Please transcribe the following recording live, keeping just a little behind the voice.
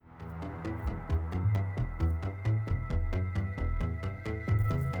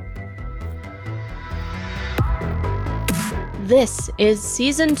This is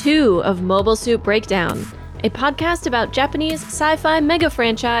Season 2 of Mobile Suit Breakdown, a podcast about Japanese sci-fi mega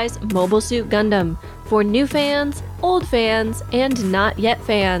franchise Mobile Suit Gundam for new fans, old fans, and not yet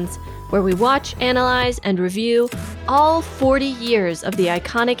fans, where we watch, analyze, and review all 40 years of the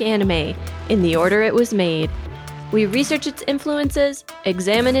iconic anime in the order it was made. We research its influences,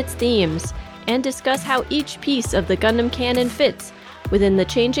 examine its themes, and discuss how each piece of the Gundam canon fits within the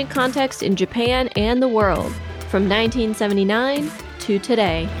changing context in Japan and the world, from 1979 to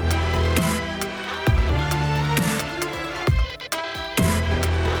today.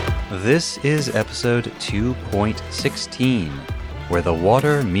 This is episode 2.16, where the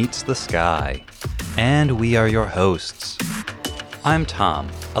water meets the sky. And we are your hosts. I'm Tom,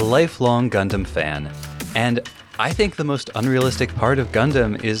 a lifelong Gundam fan, and I think the most unrealistic part of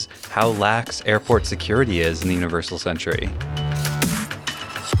Gundam is how lax airport security is in the Universal Century.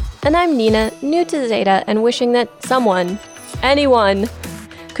 And I'm Nina, new to Zeta and wishing that someone, anyone,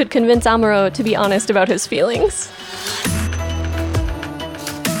 could convince Amuro to be honest about his feelings.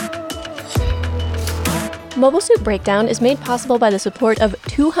 Mobile Suit Breakdown is made possible by the support of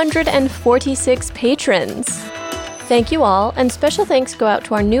 246 patrons. Thank you all, and special thanks go out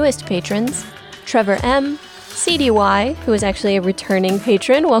to our newest patrons, Trevor M., CDY, who is actually a returning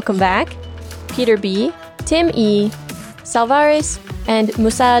patron, welcome back, Peter B., Tim E., Salvaris, and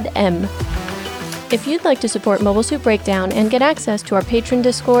Musad M. If you'd like to support Mobile Suit Breakdown and get access to our patron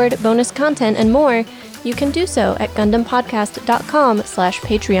Discord, bonus content, and more, you can do so at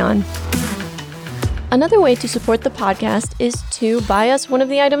GundamPodcast.com/Patreon. Another way to support the podcast is to buy us one of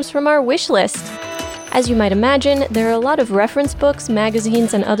the items from our wish list. As you might imagine, there are a lot of reference books,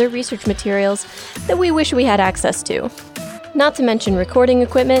 magazines, and other research materials that we wish we had access to. Not to mention recording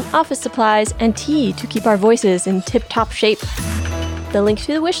equipment, office supplies, and tea to keep our voices in tip-top shape. The link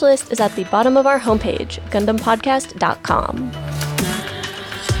to the wish list is at the bottom of our homepage, GundamPodcast.com.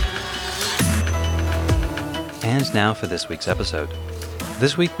 And now for this week's episode.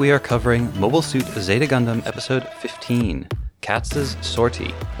 This week we are covering Mobile Suit Zeta Gundam Episode 15, Katsu's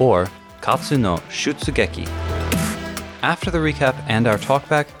Sortie, or Katsu no Shutsugeki. After the recap and our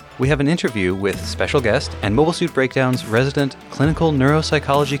talkback, we have an interview with special guest and Mobile Suit Breakdown's resident clinical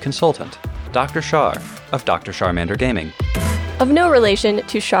neuropsychology consultant, Dr. Shar of Dr. Charmander Gaming. Of no relation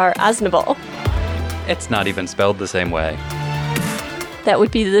to Shar Aznavour. It's not even spelled the same way. That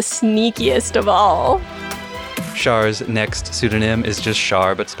would be the sneakiest of all. Shar's next pseudonym is just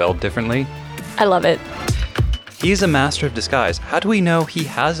Shar but spelled differently. I love it. He's a master of disguise. How do we know he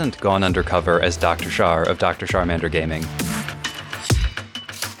hasn't gone undercover as Dr. Shar of Dr. Charmander Gaming?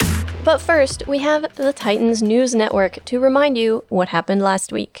 But first, we have the Titans News Network to remind you what happened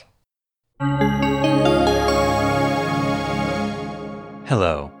last week.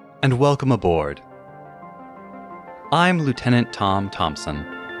 Hello, and welcome aboard. I'm Lieutenant Tom Thompson.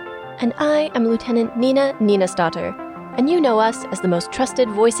 And I am Lieutenant Nina Ninasdotter, and you know us as the most trusted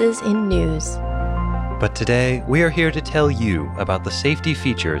voices in news. But today, we are here to tell you about the safety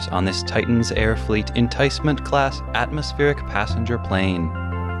features on this Titans Air Fleet Enticement Class atmospheric passenger plane.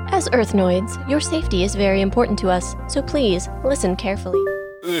 As Earthnoids, your safety is very important to us, so please listen carefully.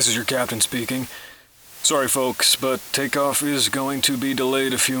 This is your captain speaking. Sorry folks, but takeoff is going to be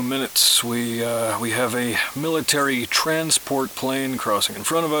delayed a few minutes. We have a military transport plane crossing in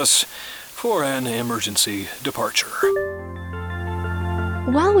front of us for an emergency departure.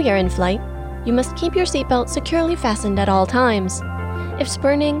 While we are in flight, you must keep your seatbelt securely fastened at all times. If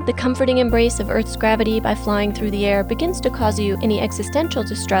spurning the comforting embrace of Earth's gravity by flying through the air begins to cause you any existential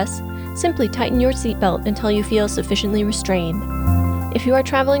distress, simply tighten your seatbelt until you feel sufficiently restrained. If you are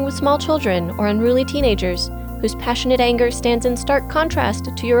traveling with small children or unruly teenagers, whose passionate anger stands in stark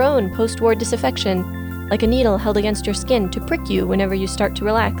contrast to your own post-war disaffection, like a needle held against your skin to prick you whenever you start to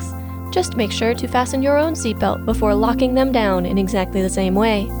relax, just make sure to fasten your own seatbelt before locking them down in exactly the same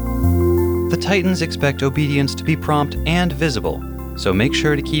way. The Titans expect obedience to be prompt and visible, so make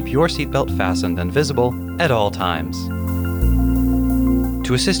sure to keep your seatbelt fastened and visible at all times.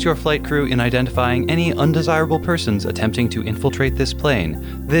 To assist your flight crew in identifying any undesirable persons attempting to infiltrate this plane,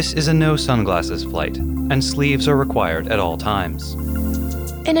 this is a no sunglasses flight, and sleeves are required at all times.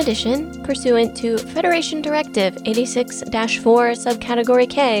 In addition, pursuant to Federation Directive 86-4 Subcategory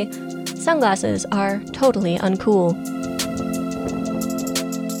K, sunglasses are totally uncool.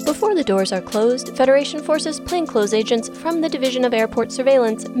 Before the doors are closed, Federation Forces plainclothes agents from the Division of Airport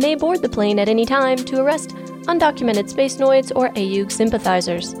Surveillance may board the plane at any time to arrest undocumented Spacenoids or AUG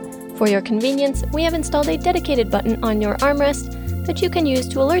sympathizers. For your convenience, we have installed a dedicated button on your armrest that you can use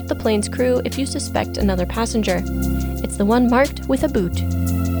to alert the plane's crew if you suspect another passenger. It's the one marked with a boot.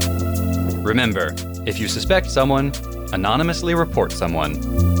 Remember, if you suspect someone, anonymously report someone.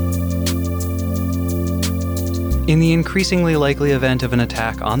 In the increasingly likely event of an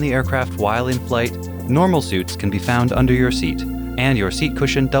attack on the aircraft while in flight, normal suits can be found under your seat, and your seat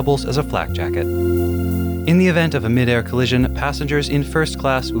cushion doubles as a flak jacket. In the event of a mid-air collision, passengers in first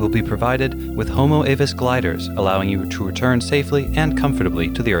class will be provided with Homo Avis gliders, allowing you to return safely and comfortably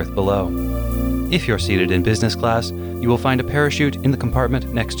to the earth below. If you're seated in business class, you will find a parachute in the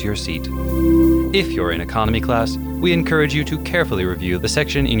compartment next to your seat. If you're in economy class, we encourage you to carefully review the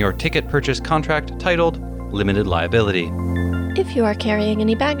section in your ticket purchase contract titled Limited Liability. If you are carrying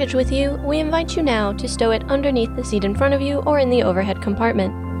any baggage with you, we invite you now to stow it underneath the seat in front of you or in the overhead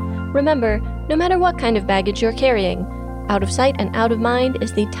compartment. Remember, no matter what kind of baggage you're carrying, out of sight and out of mind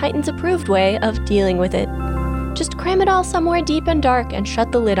is the Titan's approved way of dealing with it. Just cram it all somewhere deep and dark and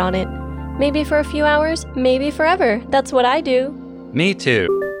shut the lid on it. Maybe for a few hours, maybe forever. That's what I do. Me too.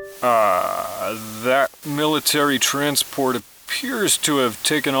 That military transport appears to have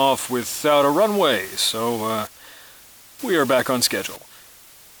taken off without a runway, so, we are back on schedule.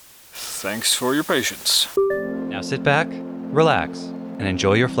 Thanks for your patience. Now sit back, relax, and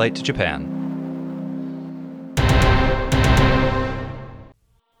enjoy your flight to Japan.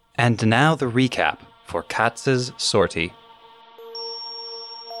 And now the recap for Katz's sortie.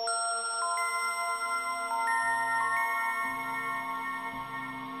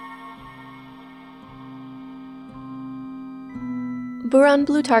 Buran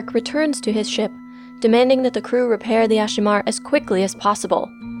Blutarch returns to his ship, demanding that the crew repair the Ashimar as quickly as possible.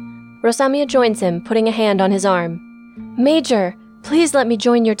 Rosamia joins him, putting a hand on his arm. "Major, please let me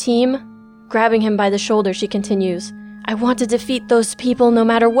join your team." Grabbing him by the shoulder, she continues, "I want to defeat those people no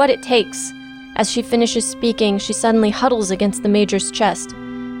matter what it takes." As she finishes speaking, she suddenly huddles against the Major's chest.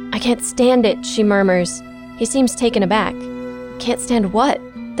 "I can't stand it," she murmurs. He seems taken aback. "Can't stand what?"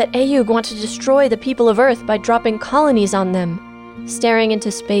 "That Ayug want to destroy the people of Earth by dropping colonies on them." Staring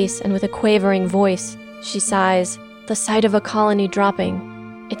into space and with a quavering voice, she sighs, "The sight of a colony dropping.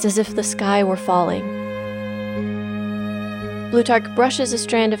 It's as if the sky were falling." Blutarch brushes a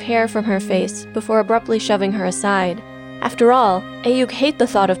strand of hair from her face before abruptly shoving her aside. After all, Ayug hate the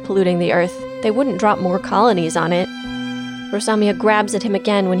thought of polluting the Earth. They wouldn't drop more colonies on it. Rosamia grabs at him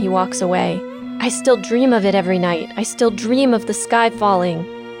again when he walks away. "I still dream of it every night. I still dream of the sky falling."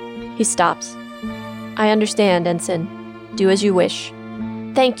 He stops. "I understand, Ensign. Do as you wish."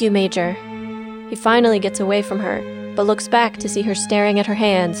 "Thank you, Major." He finally gets away from her, but looks back to see her staring at her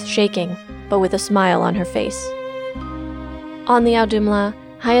hands, shaking, but with a smile on her face. On the Audumla,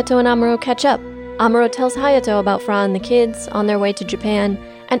 Hayato and Amuro catch up. Amuro tells Hayato about Fra and the kids on their way to Japan,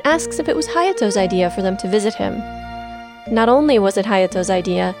 and asks if it was Hayato's idea for them to visit him. Not only was it Hayato's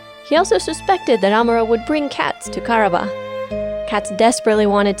idea, he also suspected that Amuro would bring Katz to Karaba. Katz desperately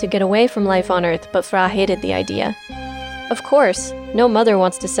wanted to get away from life on Earth, but Fra hated the idea. Of course, no mother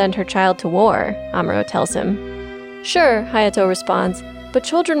wants to send her child to war, Amuro tells him. "Sure," Hayato responds, "but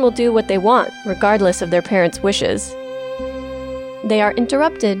children will do what they want, regardless of their parents' wishes." They are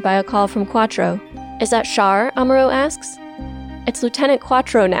interrupted by a call from Quattro. "Is that Shar?" Amuro asks. "It's Lieutenant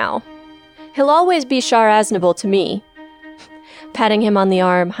Quattro now. He'll always be Shar Aznable to me." Patting him on the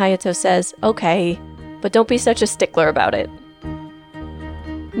arm, Hayato says, "Okay, but don't be such a stickler about it."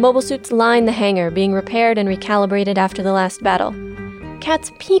 Mobile suits line the hangar, being repaired and recalibrated after the last battle.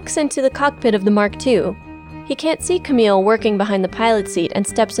 Katz peeks into the cockpit of the Mark II. He can't see Camille working behind the pilot's seat and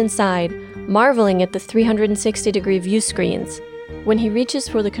steps inside, marveling at the 360-degree view screens. When he reaches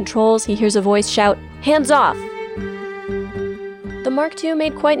for the controls, he hears a voice shout, "Hands off!" The Mark II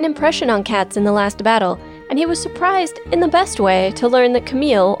made quite an impression on Katz in the last battle, and he was surprised, in the best way, to learn that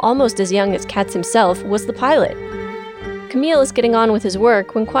Camille, almost as young as Katz himself, was the pilot. Camille is getting on with his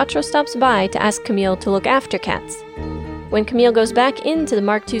work when Quattro stops by to ask Camille to look after Katz. When Camille goes back into the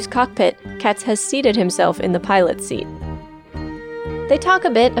Mark II's cockpit, Katz has seated himself in the pilot's seat. They talk a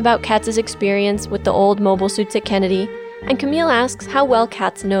bit about Katz's experience with the old mobile suits at Kennedy, and Camille asks how well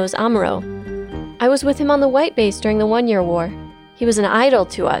Katz knows Amuro. "I was with him on the White Base during the One-Year War. He was an idol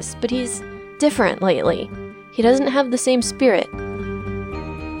to us, but he's different lately. He doesn't have the same spirit."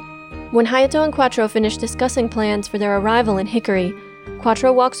 When Hayato and Quattro finish discussing plans for their arrival in Hickory,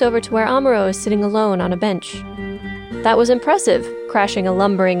 Quattro walks over to where Amuro is sitting alone on a bench. That was impressive, crashing a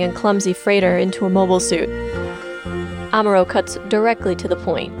lumbering and clumsy freighter into a mobile suit. Amuro cuts directly to the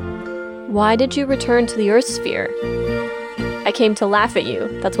point. "Why did you return to the Earth sphere?" "I came to laugh at you.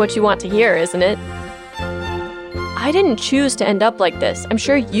 That's what you want to hear, isn't it?" "I didn't choose to end up like this. I'm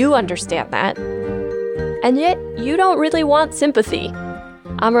sure you understand that." "And yet, you don't really want sympathy."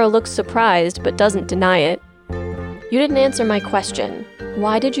 Amuro looks surprised, but doesn't deny it. "You didn't answer my question.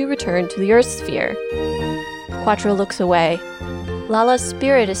 Why did you return to the Earth sphere?" Quattro looks away. Lala's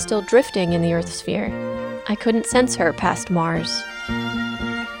spirit is still drifting in the Earth sphere. I couldn't sense her past Mars.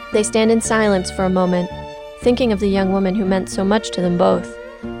 They stand in silence for a moment, thinking of the young woman who meant so much to them both,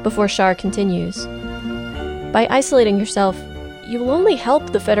 before Char continues. By isolating yourself, you will only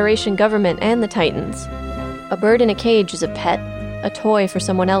help the Federation government and the Titans. A bird in a cage is a pet, a toy for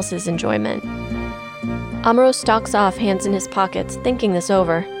someone else's enjoyment. Amuro stalks off, hands in his pockets, thinking this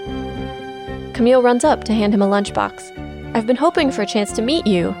over. Camille runs up to hand him a lunchbox. I've been hoping for a chance to meet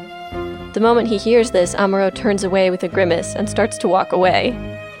you. The moment he hears this, Amuro turns away with a grimace and starts to walk away.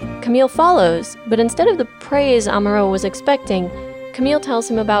 Camille follows, but instead of the praise Amuro was expecting, Camille tells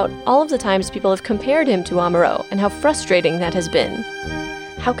him about all of the times people have compared him to Amuro and how frustrating that has been.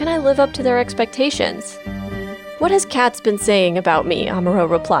 How can I live up to their expectations? What has Katz been saying about me? Amuro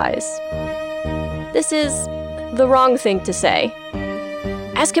replies. This is the wrong thing to say.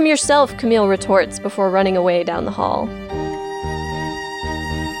 Ask him yourself, Camille retorts before running away down the hall.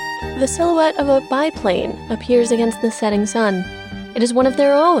 The silhouette of a biplane appears against the setting sun. It is one of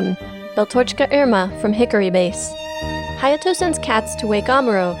their own, Beltorchka Irma from Hickory Base. Hayato sends Katz to wake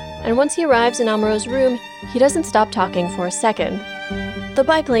Amuro, and once he arrives in Amuro's room, he doesn't stop talking for a second. The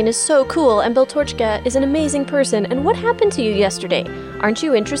biplane is so cool, and Beltorchka is an amazing person, and what happened to you yesterday? Aren't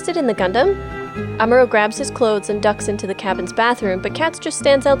you interested in the Gundam? Amuro grabs his clothes and ducks into the cabin's bathroom, but Katz just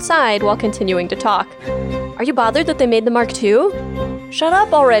stands outside while continuing to talk. Are you bothered that they made the Mark II? Shut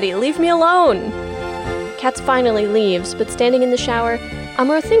up already, leave me alone! Katz finally leaves, but standing in the shower,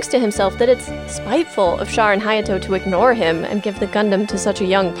 Amuro thinks to himself that it's spiteful of Char and Hayato to ignore him and give the Gundam to such a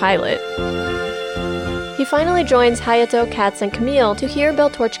young pilot. He finally joins Hayato, Katz, and Camille to hear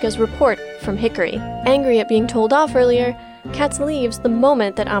Beltorchka's report from Hickory. Angry at being told off earlier, Katz leaves the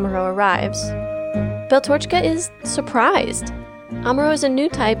moment that Amuro arrives. Beltorchka is surprised. Amuro is a new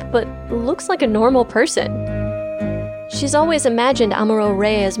type, but looks like a normal person. She's always imagined Amuro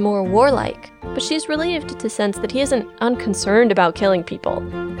Ray as more warlike, but she's relieved to sense that he isn't unconcerned about killing people.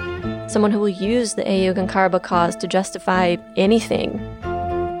 Someone who will use the Ayug and Karaba cause to justify anything.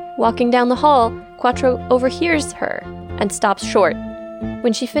 Walking down the hall, Quattro overhears her and stops short.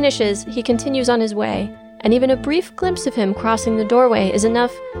 When she finishes, he continues on his way, and even a brief glimpse of him crossing the doorway is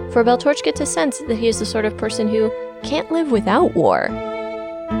enough for Beltorchka to sense that he is the sort of person who can't live without war.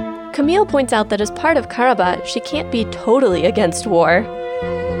 Camille points out that as part of Karaba, she can't be totally against war.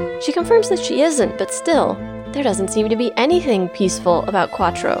 She confirms that she isn't, but still, there doesn't seem to be anything peaceful about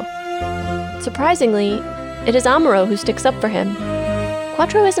Quattro. Surprisingly, it is Amuro who sticks up for him.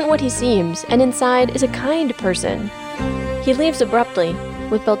 Quattro isn't what he seems, and inside is a kind person. He leaves abruptly,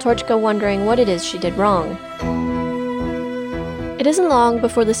 with Beltorchka wondering what it is she did wrong. It isn't long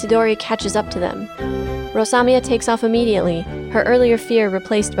before the Sidori catches up to them. Rosamia takes off immediately, her earlier fear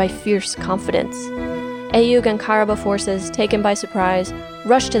replaced by fierce confidence. Ayug and Karaba forces, taken by surprise,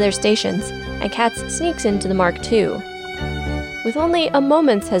 rush to their stations, and Katz sneaks into the Mark II. With only a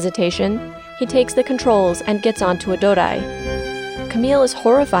moment's hesitation, he takes the controls and gets onto a Dodai. Camille is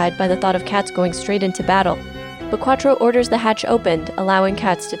horrified by the thought of Katz going straight into battle, but Quattro orders the hatch opened, allowing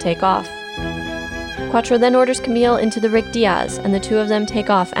Katz to take off. Quattro then orders Camille into the Rick Diaz, and the two of them take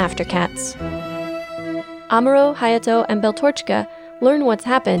off after Katz. Amuro, Hayato, and Beltorchka learn what's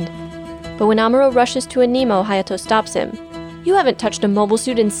happened, but when Amuro rushes to a Nemo, Hayato stops him. You haven't touched a mobile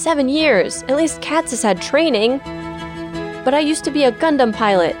suit in 7 years. At least Katz has had training. But I used to be a Gundam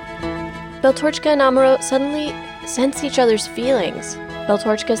pilot. Beltorchka and Amuro suddenly sense each other's feelings.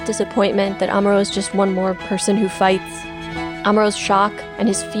 Beltorchka's disappointment that Amuro is just one more person who fights. Amuro's shock and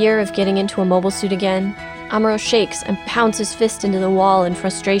his fear of getting into a mobile suit again. Amuro shakes and pounds his fist into the wall in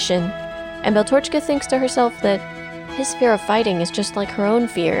frustration. And Beltorchka thinks to herself that his fear of fighting is just like her own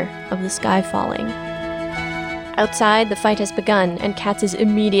fear of the sky falling. Outside, the fight has begun, and Katz is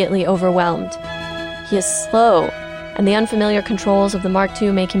immediately overwhelmed. He is slow, and the unfamiliar controls of the Mark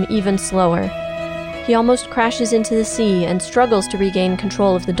II make him even slower. He almost crashes into the sea and struggles to regain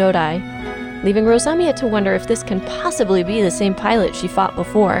control of the Dodai, leaving Rosamia to wonder if this can possibly be the same pilot she fought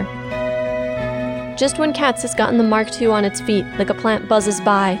before. Just when Katz has gotten the Mark II on its feet, the Gaplant buzzes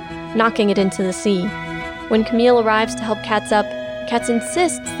by, knocking it into the sea. When Camille arrives to help Katz up, Katz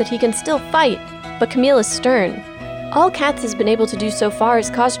insists that he can still fight, but Camille is stern. All Katz has been able to do so far is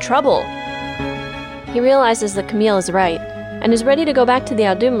cause trouble. He realizes that Camille is right, and is ready to go back to the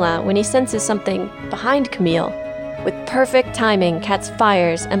Audumla when he senses something behind Camille. With perfect timing, Katz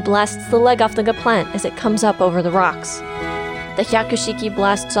fires and blasts the leg off the Gaplant as it comes up over the rocks. The Hyakushiki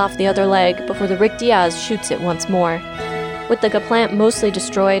blasts off the other leg before the Rick Diaz shoots it once more. With the Gaplant mostly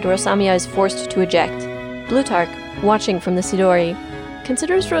destroyed, Rosamia is forced to eject. Blutarch, watching from the Sidori,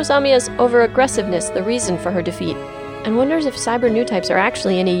 considers Rosamia's over-aggressiveness the reason for her defeat, and wonders if cyber new types are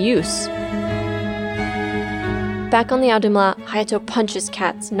actually any use. Back on the Audumla, Hayato punches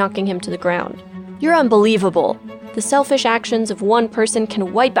Katz, knocking him to the ground. "You're unbelievable. The selfish actions of one person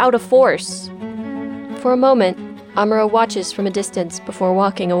can wipe out a force." For a moment, Amuro watches from a distance before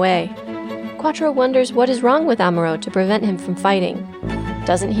walking away. Quattro wonders what is wrong with Amuro to prevent him from fighting.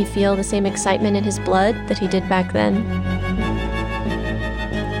 Doesn't he feel the same excitement in his blood that he did back then?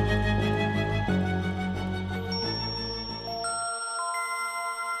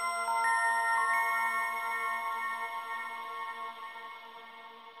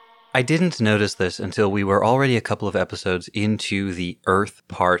 I didn't notice this until we were already a couple of episodes into the Earth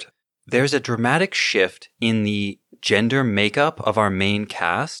part. There's a dramatic shift in the gender makeup of our main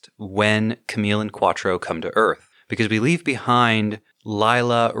cast when Camille and Quattro come to Earth, because we leave behind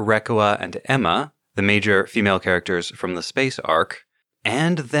Lila, Rekua, and Emma, the major female characters from the space arc,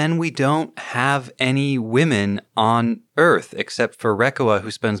 and then we don't have any women on Earth except for Rekua,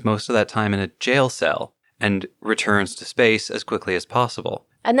 who spends most of that time in a jail cell and returns to space as quickly as possible.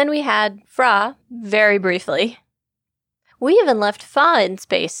 And then we had Fra, very briefly. We even left Fa in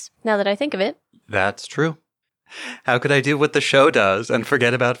space, now that I think of it. That's true. How could I do what the show does and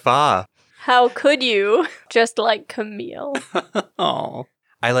forget about Fa? How could you? Just like Camille. Oh.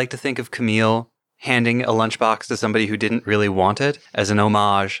 I like to think of Camille handing a lunchbox to somebody who didn't really want it as an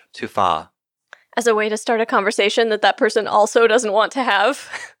homage to Fa. As a way to start a conversation that person also doesn't want to have.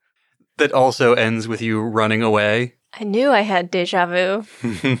 That also ends with you running away. I knew I had déjà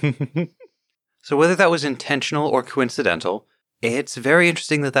vu. So whether that was intentional or coincidental, it's very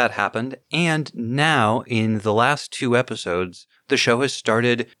interesting that that happened. And now, in the last 2 episodes, the show has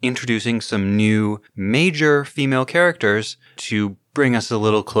started introducing some new major female characters to bring us a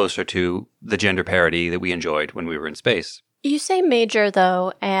little closer to the gender parity that we enjoyed when we were in space. You say major,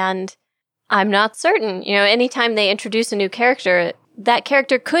 though, and I'm not certain. You know, anytime they introduce a new character, that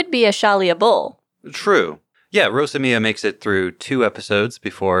character could be a Shalia Bull. True. Yeah, Rosamia makes it through 2 episodes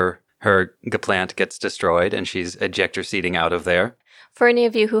before her Gaplant gets destroyed and she's ejector seating out of there. For any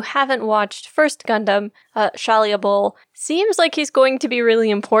of you who haven't watched First Gundam, Shalia Bull seems like he's going to be really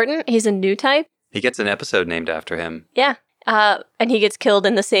important. He's a new type. He gets an episode named after him. Yeah, and he gets killed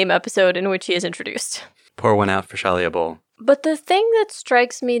in the same episode in which he is introduced. Pour one out for Shalia Bull. But the thing that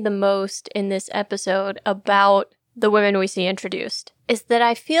strikes me the most in this episode about the women we see introduced is that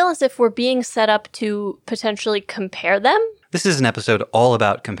I feel as if we're being set up to potentially compare them. This is an episode all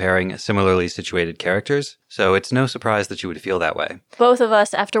about comparing similarly situated characters, so it's no surprise that you would feel that way. Both of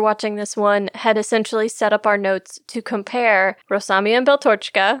us, after watching this one, had essentially set up our notes to compare Rosamia and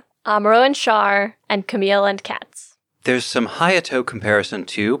Beltorchka, Amuro and Char, and Camille and Katz. There's some Hayato comparison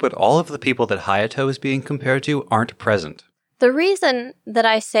too, but all of the people that Hayato is being compared to aren't present. The reason that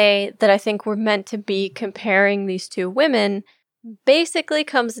I say that I think we're meant to be comparing these 2 women basically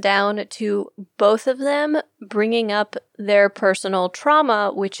comes down to both of them bringing up their personal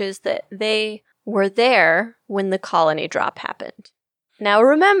trauma, which is that they were there when the colony drop happened. Now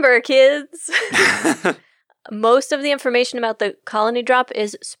remember, kids, most of the information about the colony drop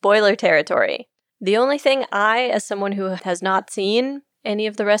is spoiler territory. The only thing I, as someone who has not seen any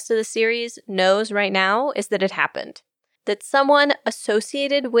of the rest of the series, knows right now is that it happened. That someone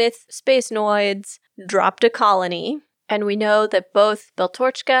associated with Space Noids dropped a colony, and we know that both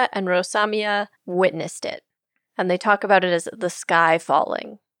Beltorchka and Rosamia witnessed it. And they talk about it as the sky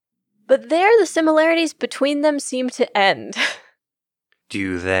falling. But there, the similarities between them seem to end.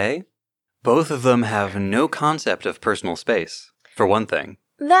 Do they? Both of them have no concept of personal space, for one thing.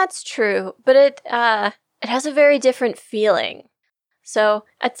 That's true, but it has a very different feeling. So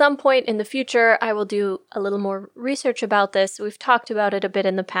at some point in the future, I will do a little more research about this. We've talked about it a bit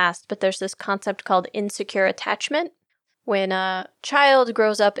in the past, but there's this concept called insecure attachment. When a child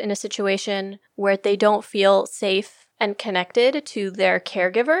grows up in a situation where they don't feel safe and connected to their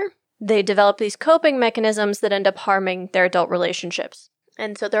caregiver, they develop these coping mechanisms that end up harming their adult relationships.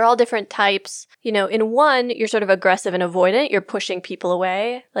 And so they're all different types. You know, in one, you're sort of aggressive and avoidant. You're pushing people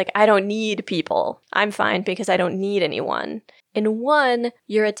away. Like, I don't need people. I'm fine because I don't need anyone. In one,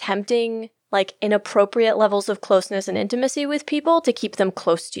 you're attempting, like, inappropriate levels of closeness and intimacy with people to keep them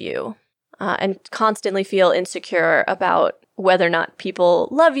close to you. And constantly feel insecure about whether or not people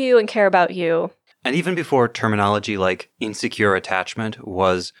love you and care about you. And even before terminology like insecure attachment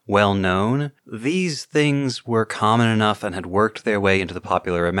was well known, these things were common enough and had worked their way into the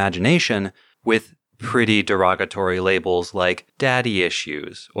popular imagination with pretty derogatory labels like daddy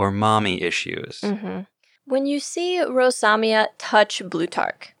issues or mommy issues. Mm-hmm. When you see Rosamia touch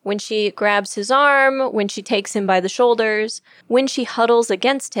Blutarch, when she grabs his arm, when she takes him by the shoulders, when she huddles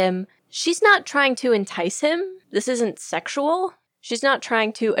against him, she's not trying to entice him. This isn't sexual. She's not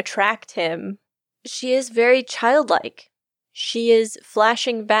trying to attract him. She is very childlike. She is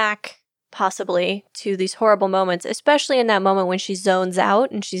flashing back, possibly, to these horrible moments, especially in that moment when she zones out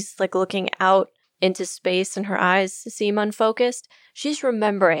and she's like looking out into space and her eyes seem unfocused. She's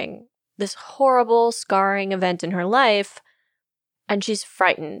remembering this horrible, scarring event in her life, and she's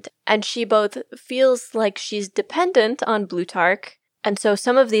frightened. And she both feels like she's dependent on Blutarch, and so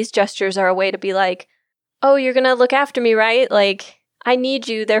some of these gestures are a way to be like, oh, you're gonna look after me, right? Like, I need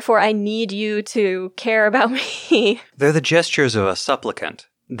you, therefore I need you to care about me. They're the gestures of a supplicant.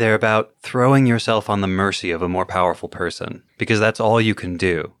 They're about throwing yourself on the mercy of a more powerful person, because that's all you can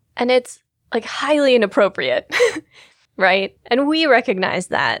do. And it's, like, highly inappropriate, right? And we recognize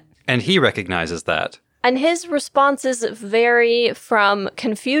that. And he recognizes that. And his responses vary from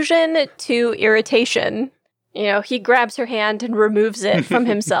confusion to irritation. You know, he grabs her hand and removes it from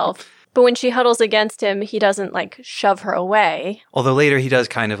himself. But when she huddles against him, he doesn't, like, shove her away. Although later he does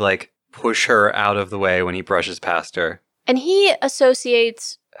kind of, like, push her out of the way when he brushes past her. And he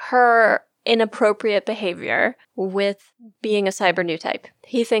associates her inappropriate behavior with being a cyber new type.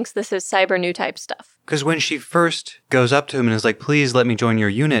 He thinks this is cyber new type stuff. Because when she first goes up to him and is like, please let me join your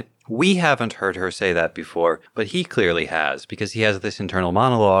unit, we haven't heard her say that before, but he clearly has, because he has this internal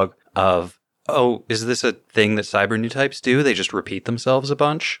monologue of, oh, is this a thing that cyber new types do? They just repeat themselves a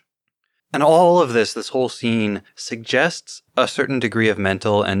bunch? And all of this whole scene, suggests a certain degree of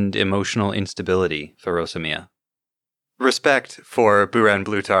mental and emotional instability for Rosamia. Respect for Buran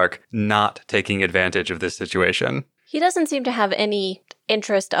Blutarch not taking advantage of this situation. He doesn't seem to have any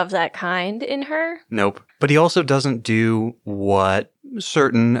interest of that kind in her. Nope. But he also doesn't do what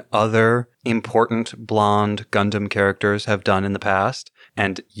certain other important blonde Gundam characters have done in the past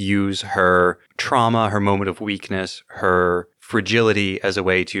and use her trauma, her moment of weakness, her fragility as a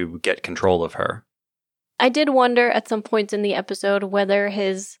way to get control of her. I did wonder at some points in the episode whether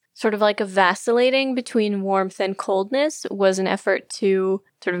his sort of like a vacillating between warmth and coldness was an effort to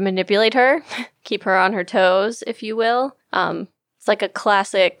sort of manipulate her, keep her on her toes, if you will. It's like a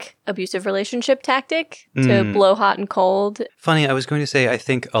classic abusive relationship tactic to blow hot and cold. Funny, I was going to say, I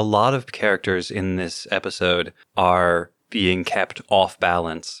think a lot of characters in this episode are being kept off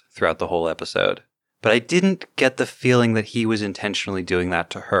balance throughout the whole episode. But I didn't get the feeling that he was intentionally doing that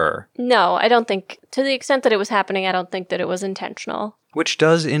to her. No, I don't think, to the extent that it was happening, I don't think that it was intentional. Which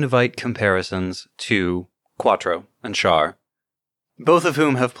does invite comparisons to Quattro and Char, both of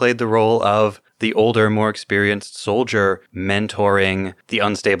whom have played the role of the older, more experienced soldier mentoring the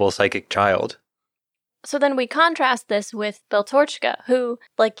unstable psychic child. So then we contrast this with Beltorchika, who,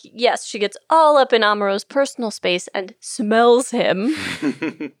 like, yes, she gets all up in Amuro's personal space and smells him,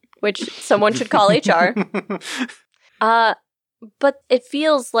 which someone should call HR. But it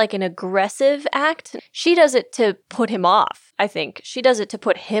feels like an aggressive act. She does it to put him off, I think. She does it to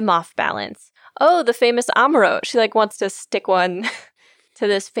put him off balance. Oh, the famous Amuro. She, like, wants to stick one to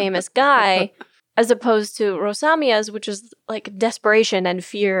this famous guy, as opposed to Rosamia's, which is, like, desperation and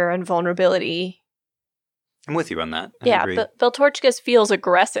fear and vulnerability. I'm with you on that. Yeah, but Beltorchika's feels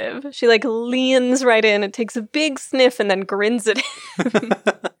aggressive. She, like, leans right in and takes a big sniff and then grins at him.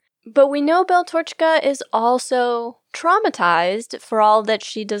 But we know Beltorchika is also traumatized for all that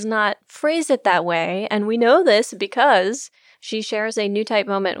she does not phrase it that way, and we know this because she shares a new type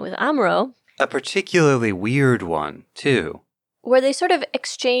moment with Amuro. A particularly weird one, too. Where they sort of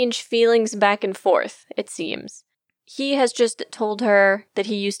exchange feelings back and forth, it seems. He has just told her that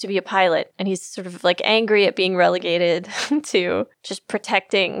he used to be a pilot, and he's sort of like angry at being relegated to just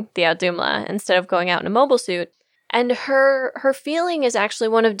protecting the Audumla instead of going out in a mobile suit. And her feeling is actually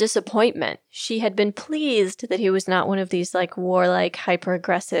one of disappointment. She had been pleased that he was not one of these, like, warlike,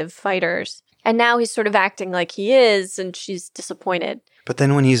 hyper-aggressive fighters. And now he's sort of acting like he is, and she's disappointed. But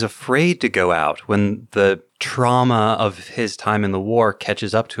then when he's afraid to go out, when the trauma of his time in the war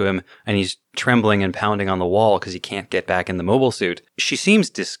catches up to him, and he's trembling and pounding on the wall because he can't get back in the mobile suit, she seems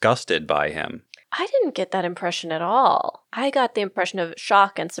disgusted by him. I didn't get that impression at all. I got the impression of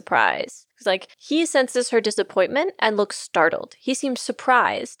shock and surprise. It's like, he senses her disappointment and looks startled. He seems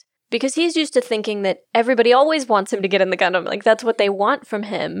surprised because he's used to thinking that everybody always wants him to get in the Gundam. Like, that's what they want from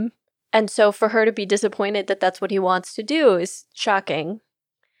him. And so for her to be disappointed that that's what he wants to do is shocking.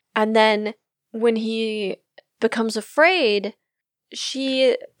 And then when he becomes afraid,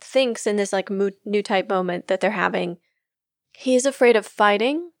 she thinks in this, like, new type moment that they're having, he is afraid of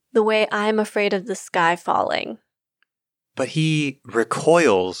fighting the way I'm afraid of the sky falling. But he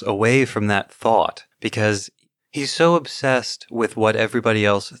recoils away from that thought because he's so obsessed with what everybody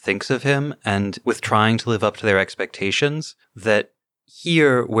else thinks of him and with trying to live up to their expectations that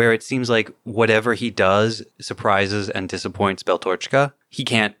here, where it seems like whatever he does surprises and disappoints Beltorchka, he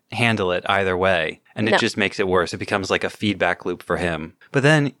can't handle it either way. And it just makes it worse. It becomes like a feedback loop for him. But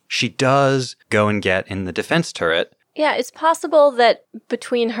then she does go and get in the defense turret. Yeah, it's possible that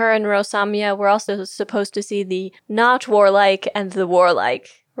between her and Rosamia, we're also supposed to see the not warlike and the warlike,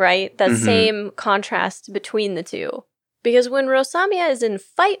 right? That same contrast between the two. Because when Rosamia is in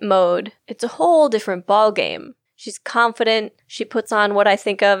fight mode, it's a whole different ballgame. She's confident. She puts on what I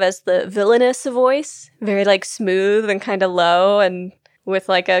think of as the villainous voice. Very, like, smooth and kind of low and with,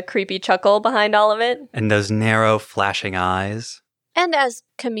 like, a creepy chuckle behind all of it. And those narrow, flashing eyes. And as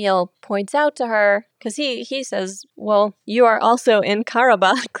Camille points out to her, because he says, well, you are also in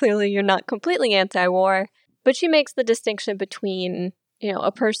Karabakh. Clearly you're not completely anti-war. But she makes the distinction between, you know,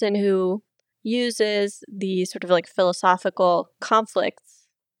 a person who uses the sort of, like, philosophical conflicts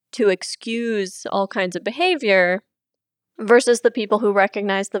to excuse all kinds of behavior versus the people who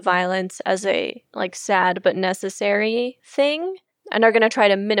recognize the violence as a, like, sad but necessary thing and are going to try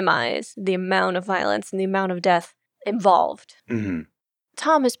to minimize the amount of violence and the amount of death involved. Mm-hmm.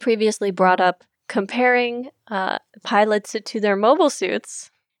 Tom has previously brought up comparing pilots to their mobile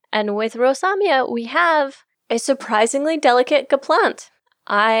suits, and with Rosamia, we have a surprisingly delicate Geplant.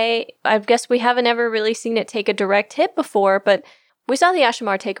 I guess we haven't ever really seen it take a direct hit before, but we saw the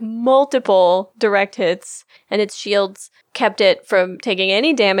Ashimar take multiple direct hits, and its shields kept it from taking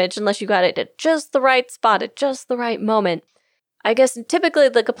any damage unless you got it at just the right spot, at just the right moment. I guess typically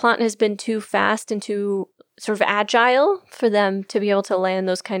the Geplant has been too fast and too sort of agile for them to be able to land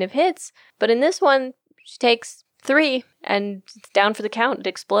those kind of hits, but in this one, she takes 3, and it's down for the count. It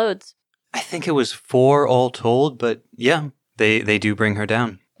explodes. I think it was 4 all told, but yeah, they do bring her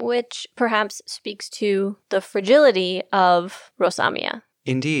down. Which perhaps speaks to the fragility of Rosamia.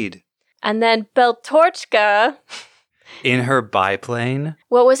 Indeed. And then Beltorchka. In her biplane.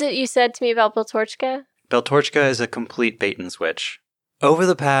 What was it you said to me about Beltorchka? Beltorchka is a complete bait and switch. Over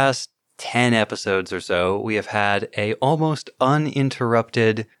the past 10 episodes or so, we have had a almost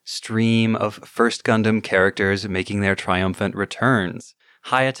uninterrupted stream of First Gundam characters making their triumphant returns.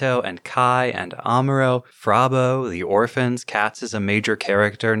 Hayato and Kai and Amuro, Frabo, the orphans, Katz is a major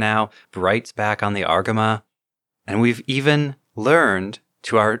character now, Bright's back on the Argama. And we've even learned,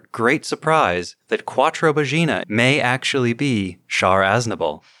 to our great surprise, that Quattro Bagina may actually be Char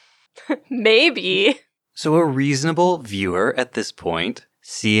Aznable. Maybe. So a reasonable viewer at this point,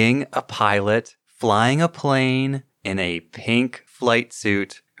 seeing a pilot flying a plane in a pink flight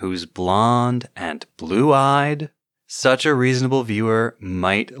suit who's blonde and blue-eyed, such a reasonable viewer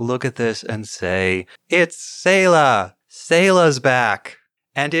might look at this and say, it's Sayla! Sayla's back!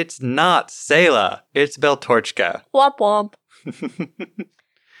 And it's not Sayla, it's Beltorchka. Womp womp.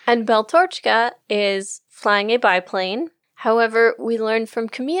 And Beltorchka is flying a biplane. However, we learned from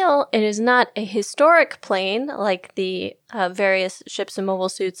Camille it is not a historic plane like the various ships and mobile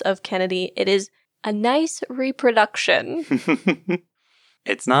suits of Kennedy. It is a nice reproduction.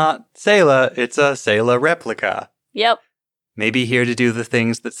 It's not Sayla, it's a Sayla replica. Yep. Maybe here to do the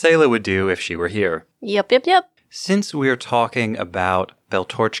things that Sayla would do if she were here. Yep. Since we're talking about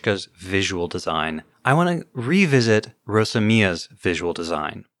Beltorchka's visual design, I want to revisit Rosamia's visual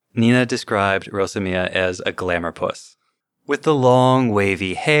design. Nina described Rosamia as a glamour puss. With the long,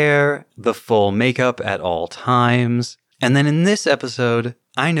 wavy hair, the full makeup at all times. And then in this episode,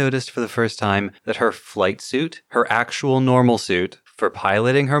 I noticed for the first time that her flight suit, her actual normal suit, for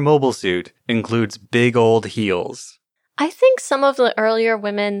piloting her mobile suit, includes big old heels. I think some of the earlier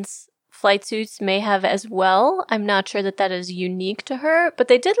women's flight suits may have as well. I'm not sure that that is unique to her, but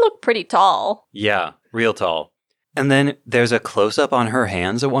they did look pretty tall. Yeah, real tall. And then there's a close-up on her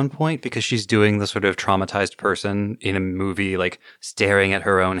hands at one point because she's doing the sort of traumatized person in a movie, like staring at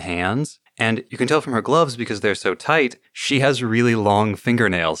her own hands. And you can tell from her gloves because they're so tight, she has really long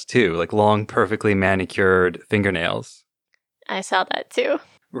fingernails too, like long, perfectly manicured fingernails. I saw that too.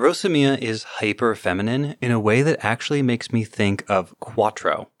 Rosamia is hyper-feminine in a way that actually makes me think of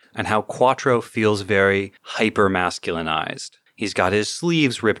Quattro, and how Quattro feels very hyper-masculinized. He's got his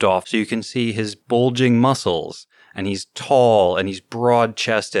sleeves ripped off so you can see his bulging muscles, and he's tall, and he's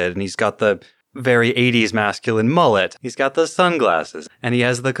broad-chested, and he's got the very 80s masculine mullet. He's got the sunglasses, and he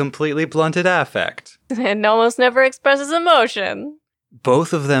has the completely blunted affect. And almost never expresses emotion.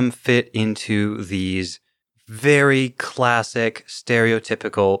 Both of them fit into these very classic,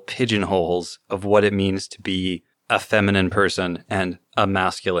 stereotypical pigeonholes of what it means to be a feminine person and a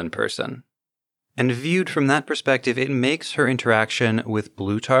masculine person. And viewed from that perspective, it makes her interaction with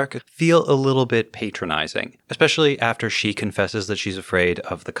Blutarch feel a little bit patronizing, especially after she confesses that she's afraid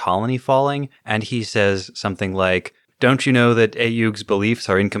of the colony falling, and he says something like, "Don't you know that Ayug's beliefs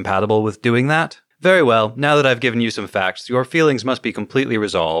are incompatible with doing that? Very well, now that I've given you some facts, your feelings must be completely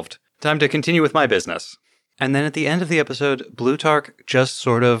resolved. Time to continue with my business." And then at the end of the episode, Blutarch just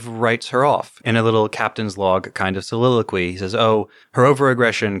sort of writes her off in a little captain's log kind of soliloquy. He says, "Oh, her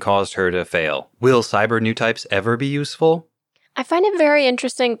overaggression caused her to fail. Will cyber new types ever be useful?" I find it very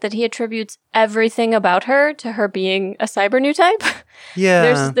interesting that he attributes everything about her to her being a cyber new type.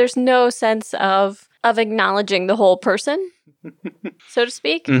 Yeah. There's no sense of acknowledging the whole person, so to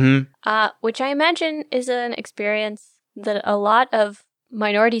speak, which I imagine is an experience that a lot of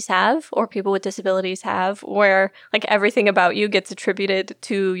minorities have, or people with disabilities have, where like everything about you gets attributed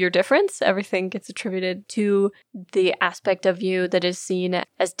to your difference. Everything gets attributed to the aspect of you that is seen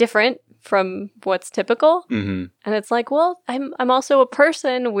as different from what's typical. And it's like, well, I'm also a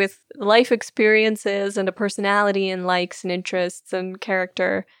person with life experiences and a personality and likes and interests and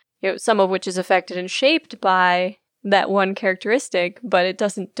character, some of which is affected and shaped by that one characteristic, but it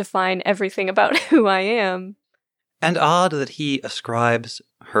doesn't define everything about who I am. And odd that he ascribes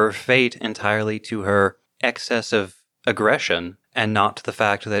her fate entirely to her excess of aggression and not to the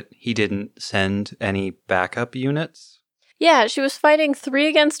fact that he didn't send any backup units. Yeah, she was fighting 3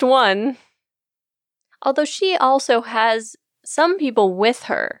 against 1. Although she also has some people with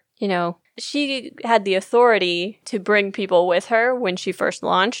her, She had the authority to bring people with her when she first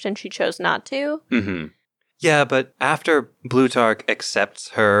launched, and she chose not to. Yeah, but after Blutarch accepts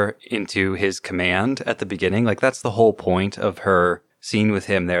her into his command at the beginning, like that's the whole point of her scene with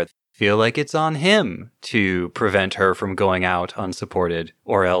him there. Feel like it's on him to prevent her from going out unsupported,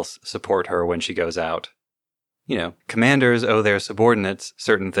 or else support her when she goes out. Commanders owe their subordinates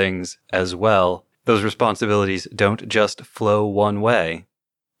certain things as well. Those responsibilities don't just flow one way,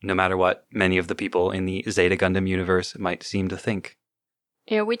 no matter what many of the people in the Zeta Gundam universe might seem to think.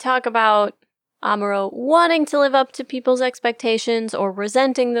 We talk about Amuro wanting to live up to people's expectations or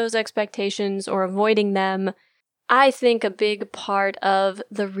resenting those expectations or avoiding them. I think a big part of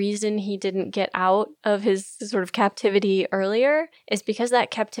the reason he didn't get out of his sort of captivity earlier is because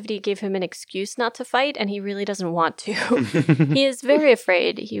that captivity gave him an excuse not to fight, and he really doesn't want to. He is very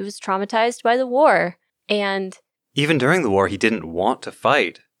afraid. He was traumatized by the war. And even during the war, he didn't want to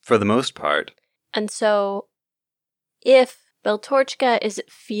fight, for the most part. And so, if Beltorchika is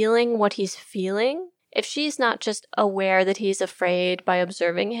feeling what he's feeling, if she's not just aware that he's afraid by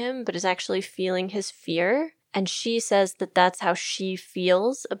observing him, but is actually feeling his fear, and she says that that's how she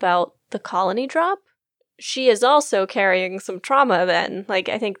feels about the colony drop, she is also carrying some trauma then. I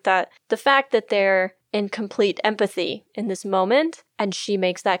think that the fact that they're in complete empathy in this moment, and she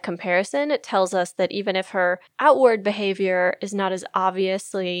makes that comparison, it tells us that even if her outward behavior is not as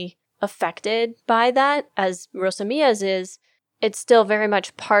obviously affected by that as Rosamiya's is, it's still very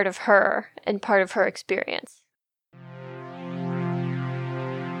much part of her and part of her experience.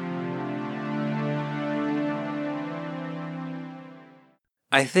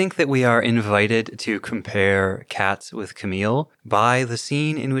 I think that we are invited to compare Katz with Camille by the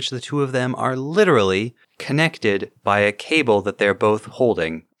scene in which the two of them are literally connected by a cable that they're both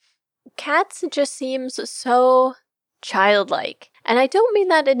holding. Katz just seems so childlike. And I don't mean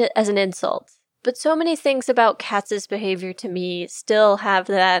that as an insult. But so many things about Katz's behavior to me still have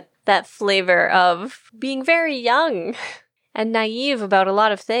that flavor of being very young and naive about a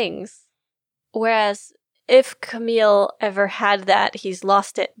lot of things. Whereas if Camille ever had that, he's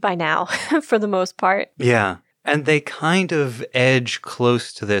lost it by now, for the most part. Yeah. And they kind of edge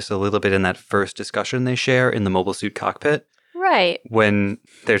close to this a little bit in that first discussion they share in the mobile suit cockpit. Right. When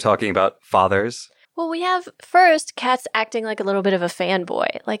they're talking about fathers. Well, we have first Katz acting like a little bit of a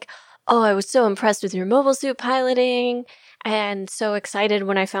fanboy. Like, oh, I was so impressed with your mobile suit piloting and so excited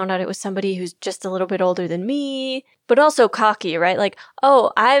when I found out it was somebody who's just a little bit older than me, but also cocky, right? Like,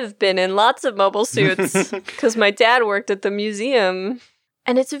 oh, I've been in lots of mobile suits because my dad worked at the museum.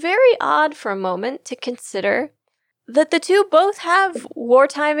 And it's very odd for a moment to consider that the two both have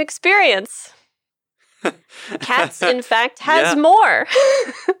wartime experience. Katz, in fact, has more.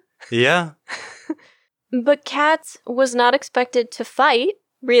 Yeah. But Katz was not expected to fight.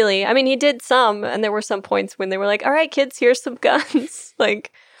 Really. I mean, he did some, and there were some points when they were like, all right, kids, here's some guns.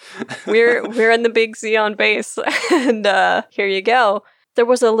 Like, we're in the big Zeon base, and here you go. There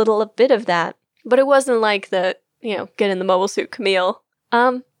was a little bit of that, but it wasn't like the, get in the mobile suit, Camille.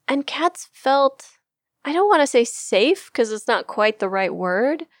 And Katz felt, I don't want to say safe, because it's not quite the right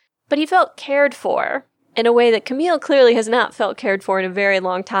word, but he felt cared for. in a way that Camille clearly has not felt cared for in a very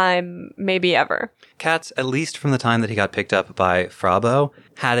long time, maybe ever. Katz, at least from the time that he got picked up by Frabo,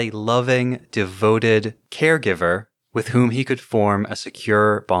 had a loving, devoted caregiver with whom he could form a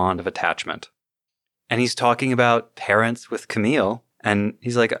secure bond of attachment. And he's talking about parents with Camille, and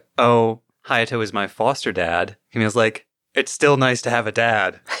he's like, oh, Hayato is my foster dad. Camille's like, it's still nice to have a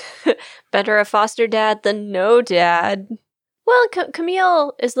dad. Better a foster dad than no dad. Well,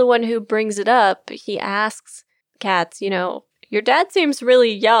 Camille is the one who brings it up. He asks Katz, your dad seems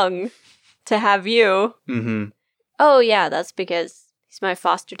really young to have you. Mm-hmm. Oh, yeah, that's because he's my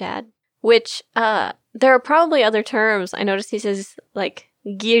foster dad. Which, there are probably other terms. I noticed he says,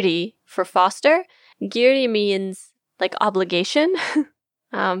 giri for foster. Giri means, obligation.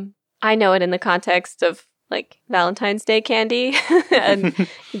 I know it in the context of, Valentine's Day candy and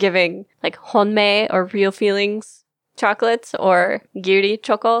giving, honmei or real feelings chocolates or giri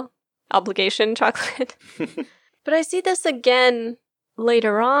choco, obligation chocolate. But I see this again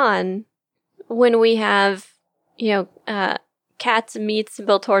later on when we have, Katz meets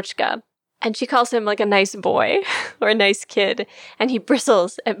Beltorchka, and she calls him a nice boy or a nice kid, and he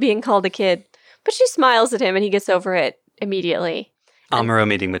bristles at being called a kid. But she smiles at him and he gets over it immediately. Amuro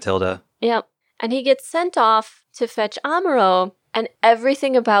meeting Matilda. Yep. And he gets sent off to fetch Amuro, and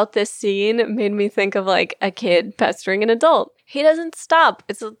everything about this scene made me think of a kid pestering an adult. He doesn't stop.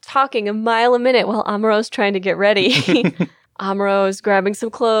 It's talking a mile a minute while Amuro's trying to get ready. Amuro's grabbing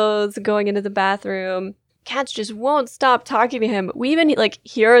some clothes, going into the bathroom. Katz just won't stop talking to him. We even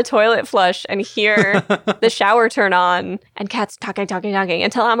hear a toilet flush and hear the shower turn on. And Katz talking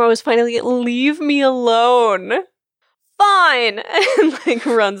until Amuro is finally, leave me alone. Fine! And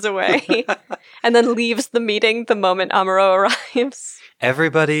runs away. And then leaves the meeting the moment Amuro arrives.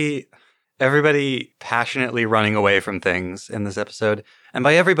 Everybody passionately running away from things in this episode. And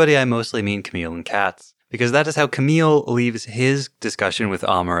by everybody, I mostly mean Camille and Katz. Because that is how Camille leaves his discussion with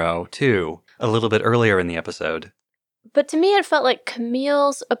Amuro, too, a little bit earlier in the episode. But to me, it felt like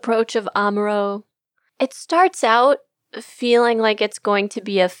Camille's approach of Amuro, it starts out feeling like it's going to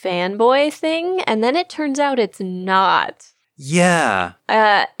be a fanboy thing, and then it turns out it's not. Yeah.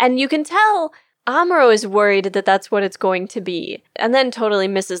 And you can tell Amuro is worried that that's what it's going to be, and then totally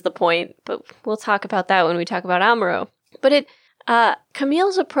misses the point, but we'll talk about that when we talk about Amuro. But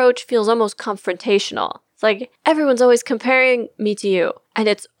Camille's approach feels almost confrontational. It's like, everyone's always comparing me to you, and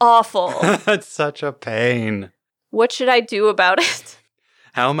it's awful. It's such a pain. What should I do about it?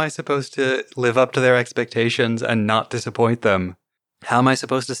 How am I supposed to live up to their expectations and not disappoint them? How am I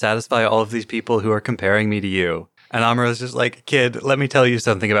supposed to satisfy all of these people who are comparing me to you? And Amuro's just like, kid, let me tell you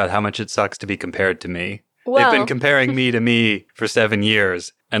something about how much it sucks to be compared to me. Well, they've been comparing me to me for 7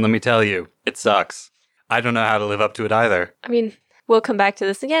 years, and let me tell you, it sucks. I don't know how to live up to it either. I mean, we'll come back to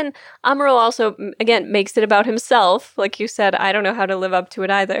this again. Amuro also, again, makes it about himself. Like you said, I don't know how to live up to it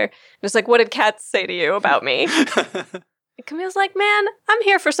either. Just like, what did Katz say to you about me? Camille's like, man, I'm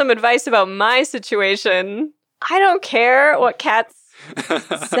here for some advice about my situation. I don't care what Katz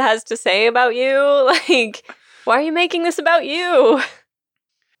has to say about you. Why are you making this about you?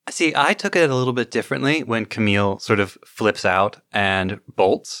 See, I took it a little bit differently when Camille sort of flips out and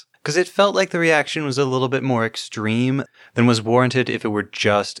bolts, because it felt like the reaction was a little bit more extreme than was warranted if it were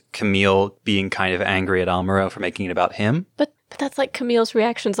just Camille being kind of angry at Amuro for making it about him. But that's like Camille's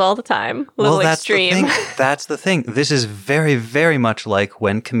reactions all the time. A little extreme. That's the thing. This is very, very much like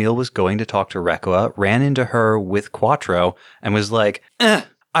when Camille was going to talk to Reccoa, ran into her with Quattro, and was like, I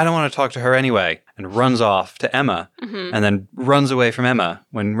don't want to talk to her anyway, and runs off to Emma, and then runs away from Emma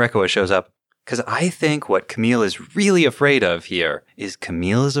when Reccoa shows up. Because I think what Camille is really afraid of here is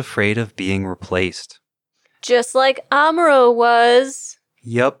Camille is afraid of being replaced. Just like Amuro was.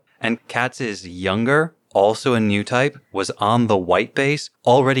 Yep. And Katz is younger, also a new type, was on the white base,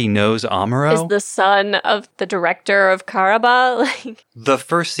 already knows Amuro. Is the son of the director of Karaba. The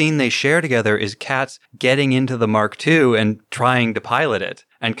first scene they share together is Katz getting into the Mark II and trying to pilot it.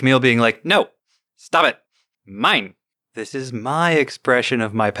 And Camille being like, no, stop it. Mine. This is my expression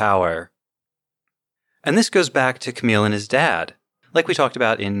of my power. And this goes back to Camille and his dad. Like we talked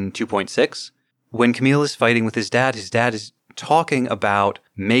about in 2.6, when Camille is fighting with his dad is talking about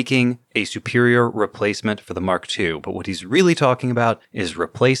making a superior replacement for the Mark II. But what he's really talking about is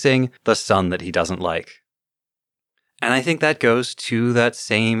replacing the son that he doesn't like. And I think that goes to that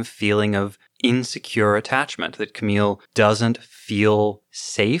same feeling of insecure attachment, that Camille doesn't feel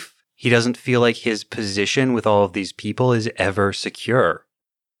safe. He doesn't feel like his position with all of these people is ever secure.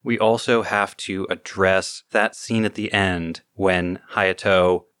 We also have to address that scene at the end when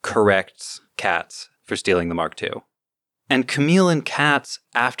Hayato corrects Katz for stealing the Mark II. And Camille and Katz,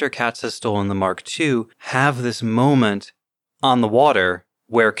 after Katz has stolen the Mark II, have this moment on the water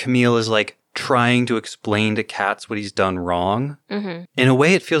where Camille is like trying to explain to Katz what he's done wrong. Mm-hmm. In a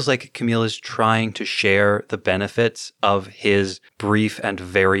way, it feels like Camille is trying to share the benefits of his brief and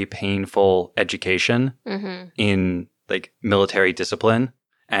very painful education in like military discipline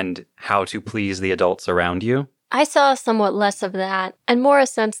and how to please the adults around you. I saw somewhat less of that, and more a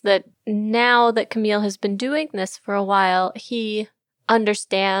sense that now that Camille has been doing this for a while, he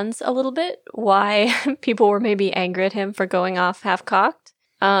understands a little bit why people were maybe angry at him for going off half-cocked.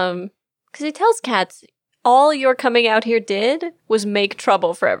 Because he tells Katz, all your coming out here did was make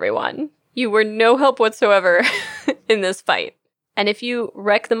trouble for everyone. You were no help whatsoever in this fight. And if you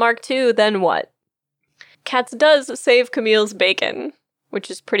wreck the Mark II, then what? Katz does save Camille's bacon,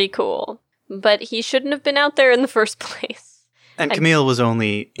 which is pretty cool. But he shouldn't have been out there in the first place. And Camille was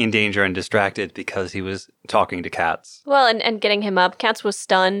only in danger and distracted because he was talking to Katz. Well, and getting him up. Katz was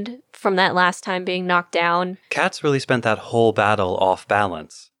stunned from that last time being knocked down. Katz really spent that whole battle off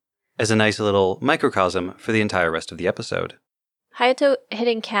balance as a nice little microcosm for the entire rest of the episode. Hayato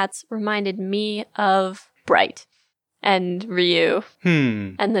hitting Katz reminded me of Bright and Ryu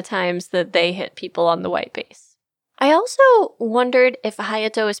and the times that they hit people on the white base. I also wondered if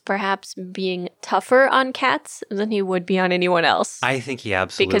Hayato is perhaps being tougher on Katz than he would be on anyone else. I think he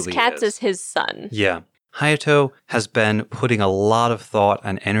absolutely is. Because Katz is his son. Yeah. Hayato has been putting a lot of thought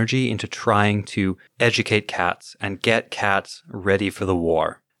and energy into trying to educate Katz and get Katz ready for the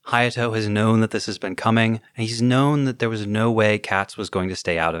war. Hayato has known that this has been coming, and he's known that there was no way Katz was going to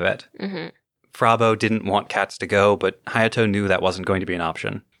stay out of it. Mm-hmm. Frabo didn't want Katz to go, but Hayato knew that wasn't going to be an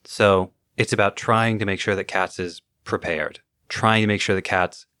option. So it's about trying to make sure that Katz is prepared, trying to make sure that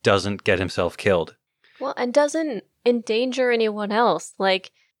Katz doesn't get himself killed. Well, and doesn't endanger anyone else. Like,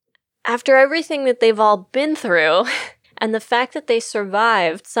 after everything that they've all been through, and the fact that they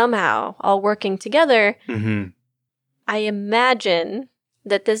survived somehow, all working together, I imagine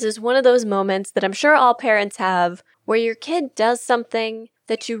that this is one of those moments that I'm sure all parents have, where your kid does something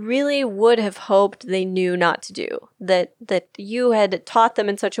that you really would have hoped they knew not to do. That you had taught them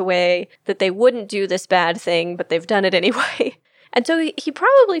in such a way that they wouldn't do this bad thing, but they've done it anyway. And so he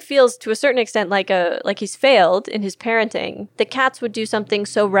probably feels to a certain extent like he's failed in his parenting. That Katz would do something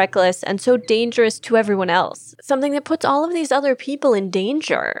so reckless and so dangerous to everyone else. Something that puts all of these other people in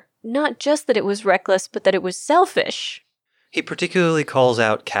danger. Not just that it was reckless, but that it was selfish. He particularly calls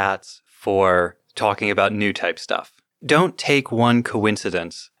out Katz for talking about new type stuff. Don't take one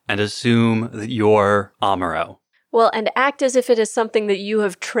coincidence and assume that you're Amuro. Well, and act as if it is something that you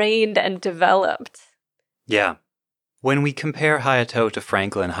have trained and developed. Yeah. When we compare Hayato to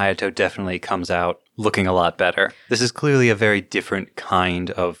Franklin, Hayato definitely comes out looking a lot better. This is clearly a very different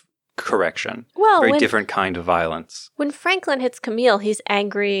kind of correction. Well, very different kind of violence. When Franklin hits Camille, he's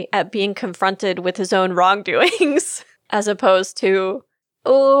angry at being confronted with his own wrongdoings, as opposed to,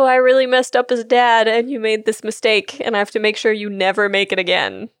 oh, I really messed up as dad and you made this mistake and I have to make sure you never make it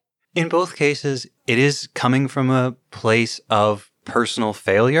again. In both cases, it is coming from a place of personal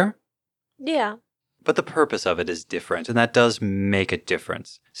failure. Yeah. But the purpose of it is different, and that does make a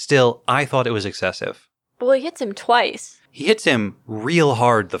difference. Still, I thought it was excessive. Well, he hits him twice. He hits him real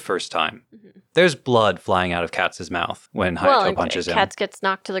hard the first time. There's blood flying out of Katz's mouth when Hayato punches him. Katz gets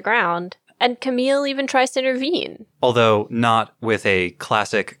knocked to the ground. And Camille even tries to intervene. Although not with a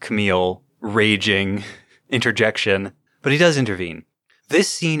classic Camille raging interjection, but he does intervene. This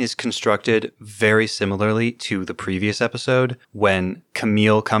scene is constructed very similarly to the previous episode when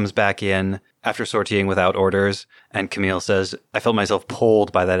Camille comes back in after sortieing without orders, and Camille says, I felt myself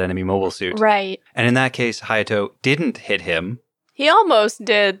pulled by that enemy mobile suit. Right. And in that case, Hayato didn't hit him. He almost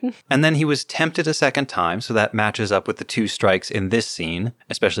did. And then he was tempted a second time, so that matches up with the 2 strikes in this scene,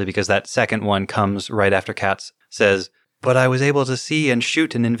 especially because that second one comes right after Katz says, but I was able to see and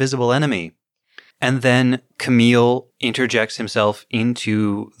shoot an invisible enemy. And then Camille interjects himself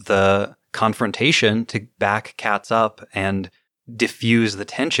into the confrontation to back Katz up and diffuse the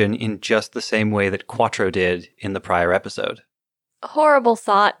tension in just the same way that Quattro did in the prior episode. A horrible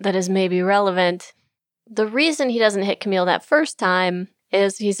thought that is maybe relevant. The reason he doesn't hit Camille that first time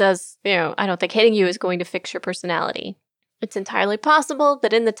is he says, I don't think hitting you is going to fix your personality. It's entirely possible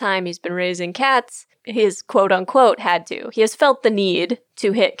that in the time he's been raising Katz, he's quote-unquote had to. He has felt the need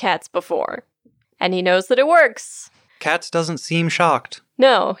to hit Katz before. And he knows that it works. Katz doesn't seem shocked.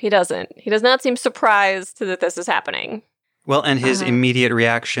 No, he doesn't. He does not seem surprised that this is happening. Well, and his immediate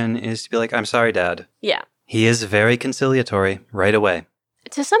reaction is to be like, I'm sorry, Dad. Yeah. He is very conciliatory right away.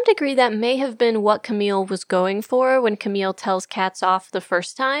 To some degree, that may have been what Camille was going for when Camille tells Katz off the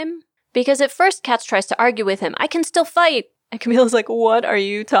first time. Because at first Katz tries to argue with him, I can still fight. And Camille's like, what are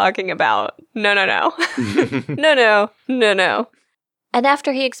you talking about? No. No. And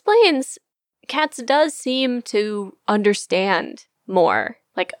after he explains, Katz does seem to understand more.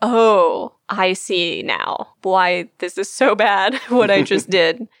 Like, oh, I see now why this is so bad, what I just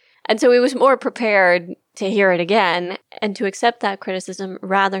did. And so he was more prepared to hear it again and to accept that criticism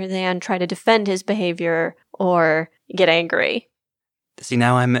rather than try to defend his behavior or get angry. See,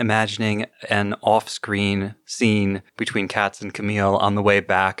 now I'm imagining an off-screen scene between Katz and Camille on the way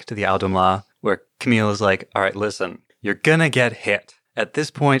back to the Audomla, where Camille is like, all right, listen, you're gonna get hit. At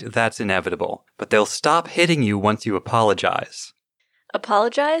this point, that's inevitable. But they'll stop hitting you once you apologize.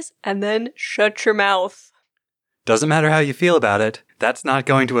 Apologize and then shut your mouth. Doesn't matter how you feel about it. That's not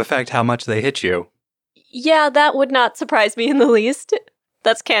going to affect how much they hit you. Yeah, that would not surprise me in the least.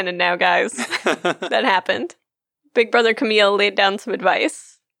 That's canon now, guys. That happened. Big Brother Camille laid down some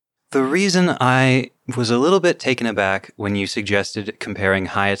advice. The reason I was a little bit taken aback when you suggested comparing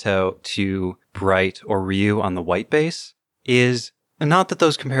Hayato to Bright or Ryu on the white base is not that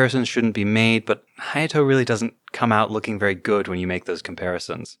those comparisons shouldn't be made, but Hayato really doesn't come out looking very good when you make those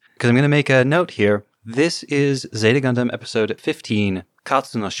comparisons. Because I'm going to make a note here. This is Zeta Gundam episode 15,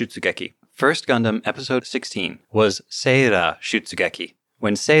 Katsu no Shutsugeki. First Gundam episode 16 was Seira Shutsugeki,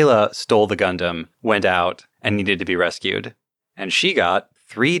 when Sayla stole the Gundam, went out, and needed to be rescued. And she got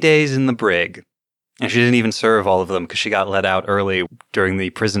 3 days in the brig. And she didn't even serve all of them because she got let out early during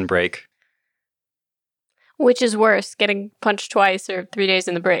the prison break. Which is worse, getting punched twice or 3 days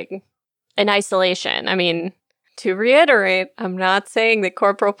in the brig? In isolation. I mean, to reiterate, I'm not saying that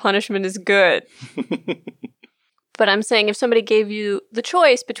corporal punishment is good. But I'm saying if somebody gave you the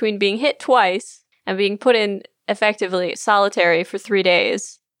choice between being hit twice and being put in effectively solitary for 3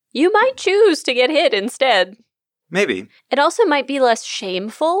 days, you might choose to get hit instead. Maybe. It also might be less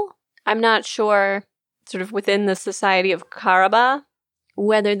shameful. I'm not sure, sort of within the society of Karaba,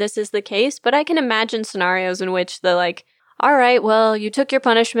 whether this is the case, but I can imagine scenarios in which the like, all right, well, you took your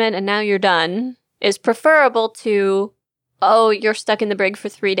punishment and now you're done, is preferable to, oh, you're stuck in the brig for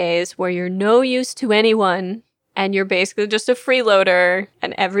 3 days where you're no use to anyone and you're basically just a freeloader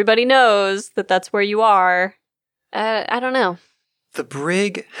and everybody knows that that's where you are. I don't know. The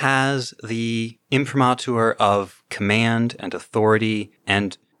brig has the imprimatur of command and authority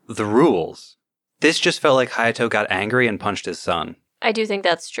and the rules. This just felt like Hayato got angry and punched his son. I do think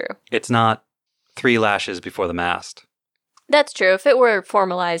that's true. It's not 3 lashes before the mast. That's true. If it were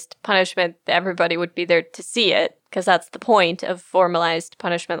formalized punishment, everybody would be there to see it, because that's the point of formalized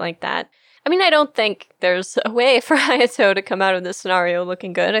punishment like that. I mean, I don't think there's a way for Hayato to come out of this scenario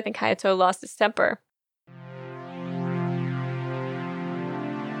looking good. I think Hayato lost his temper.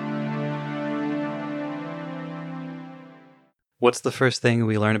 What's the first thing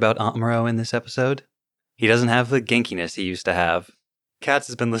we learn about Amuro in this episode? He doesn't have the genkiness he used to have. Katz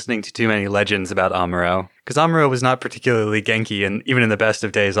has been listening to too many legends about Amuro, because Amuro was not particularly genki, and even in the best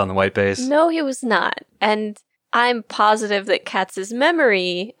of days on the white base. No, he was not. And I'm positive that Katz's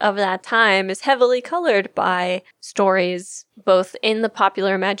memory of that time is heavily colored by stories, both in the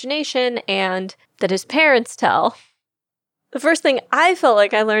popular imagination and that his parents tell. The first thing I felt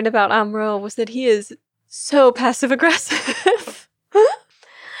like I learned about Amuro was that he is so passive-aggressive.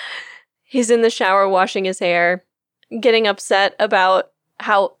 He's in the shower washing his hair, getting upset about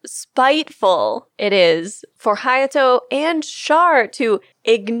how spiteful it is for Hayato and Char to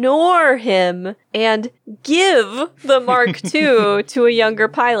ignore him and give the Mark II to a younger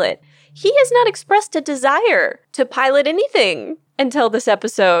pilot. He has not expressed a desire to pilot anything until this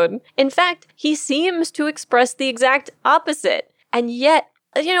episode. In fact, he seems to express the exact opposite. And yet,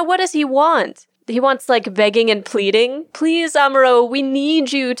 what does he want? He wants, begging and pleading. Please, Amuro, we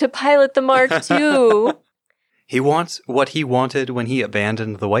need you to pilot the Mark II. He wants what he wanted when he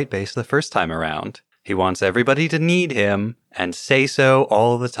abandoned the white base the first time around. He wants everybody to need him and say so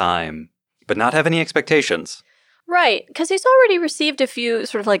all the time, but not have any expectations. Right, because he's already received a few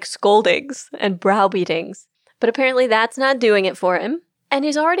sort of scoldings and browbeatings, but apparently that's not doing it for him. And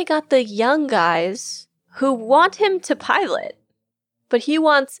he's already got the young guys who want him to pilot. But he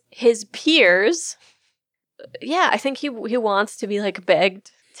wants his peers. Yeah, I think he wants to be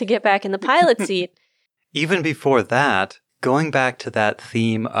begged to get back in the pilot seat. Even before that, going back to that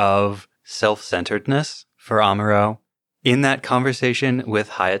theme of self-centeredness for Amuro, in that conversation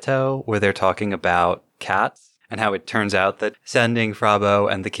with Hayato, where they're talking about Katz and how it turns out that sending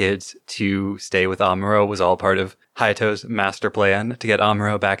Frabo and the kids to stay with Amuro was all part of Hayato's master plan to get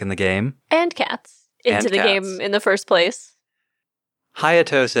Amuro back in the game. And Katz into the game in the first place.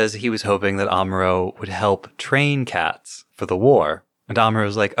 Hayato says he was hoping that Amuro would help train Katz for the war. And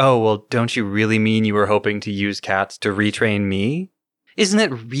Amuro's like, oh, well, don't you really mean you were hoping to use cats to retrain me? Isn't it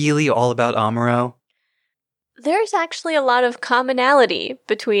really all about Amuro? There's actually a lot of commonality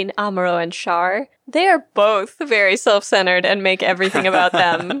between Amuro and Char. They are both very self-centered and make everything about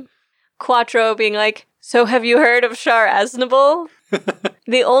them. Quattro being like, so have you heard of Char Aznable?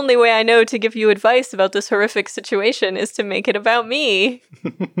 The only way I know to give you advice about this horrific situation is to make it about me.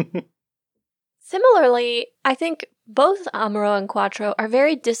 Similarly, I think both Amuro and Quattro are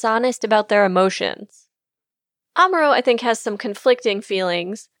very dishonest about their emotions. Amuro, I think, has some conflicting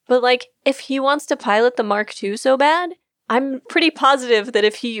feelings, but like, if he wants to pilot the Mark II so bad, I'm pretty positive that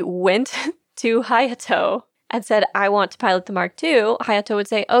if he went to Hayato and said, I want to pilot the Mark II, Hayato would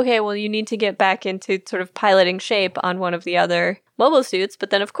say, okay, well, you need to get back into sort of piloting shape on one of the other mobile suits. But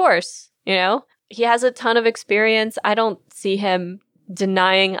then, of course, you know, he has a ton of experience. I don't see him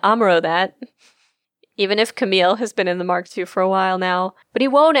denying Amuro that, even if Camille has been in the Mark II for a while now. But he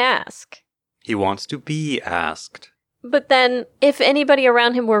won't ask. He wants to be asked. But then, if anybody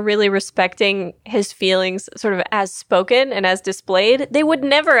around him were really respecting his feelings sort of as spoken and as displayed, they would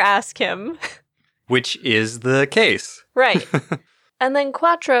never ask him. Which is the case. Right. And then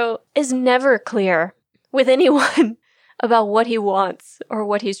Quattro is never clear with anyone about what he wants or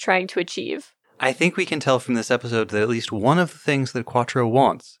what he's trying to achieve. I think we can tell from this episode that at least one of the things that Quattro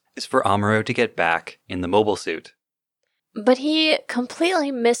wants is for Amuro to get back in the mobile suit. But he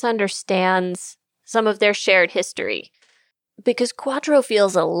completely misunderstands some of their shared history. Because Quattro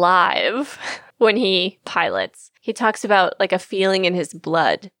feels alive when he pilots. He talks about like a feeling in his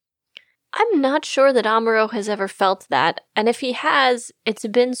blood. I'm not sure that Amuro has ever felt that. And if he has, it's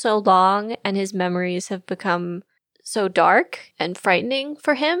been so long and his memories have become so dark and frightening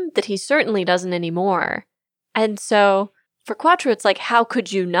for him that he certainly doesn't anymore. And so for Quattro, it's like, how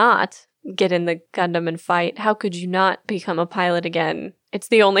could you not get in the Gundam and fight? How could you not become a pilot again? It's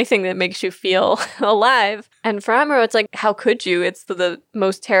the only thing that makes you feel alive. And for Amuro, it's like, how could you? It's the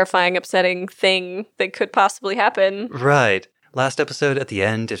most terrifying, upsetting thing that could possibly happen. Right. Last episode, at the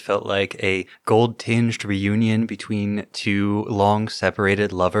end, it felt like a gold-tinged reunion between two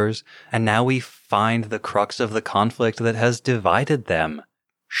long-separated lovers, and now we find the crux of the conflict that has divided them.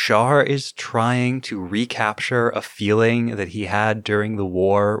 Char is trying to recapture a feeling that he had during the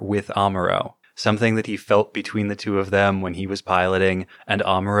war with Amuro, something that he felt between the two of them when he was piloting, and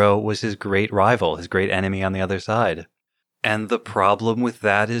Amuro was his great rival, his great enemy on the other side. And the problem with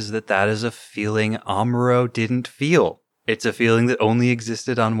that is a feeling Amuro didn't feel. It's a feeling that only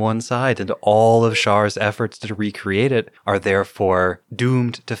existed on one side, and all of Char's efforts to recreate it are therefore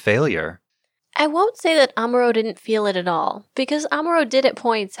doomed to failure. I won't say that Amuro didn't feel it at all, because Amuro did at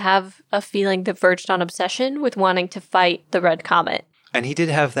points have a feeling that verged on obsession with wanting to fight the Red Comet. And he did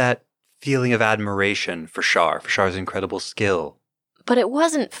have that feeling of admiration for Char's incredible skill. But it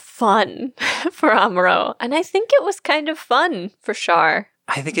wasn't fun for Amuro, and I think it was kind of fun for Char.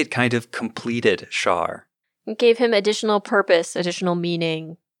 I think it kind of completed Char. It gave him additional purpose, additional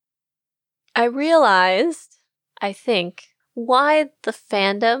meaning. I realized, I think, why the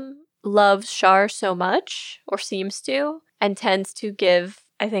fandom loves Char so much, or seems to, and tends to give,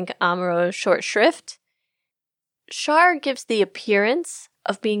 I think, Amuro short shrift. Char gives the appearance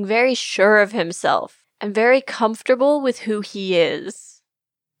of being very sure of himself and very comfortable with who he is.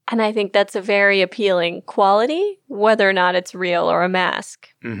 And I think that's a very appealing quality, whether or not it's real or a mask.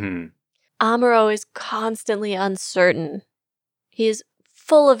 Mm-hmm. Amuro is constantly uncertain. He is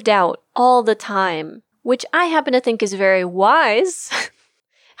full of doubt all the time, which I happen to think is very wise.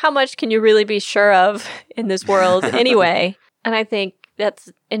 How much can you really be sure of in this world anyway? And I think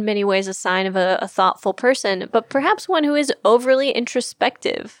that's in many ways a sign of a thoughtful person, but perhaps one who is overly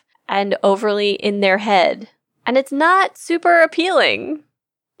introspective and overly in their head. And it's not super appealing.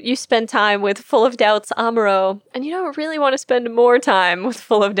 You spend time with full of doubts Amuro, and you don't really want to spend more time with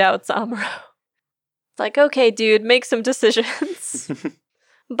full of doubts Amuro. It's like, okay, dude, make some decisions.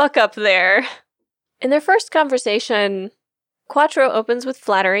 Buck up there. In their first conversation, Quattro opens with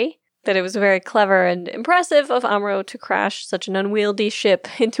flattery that it was very clever and impressive of Amuro to crash such an unwieldy ship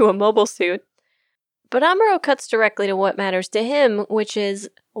into a mobile suit. But Amuro cuts directly to what matters to him, which is,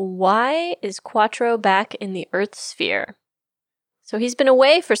 why is Quattro back in the Earth sphere? So he's been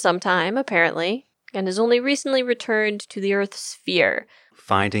away for some time, apparently, and has only recently returned to the Earth sphere.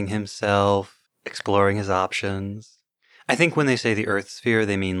 Finding himself, exploring his options. I think when they say the Earth sphere,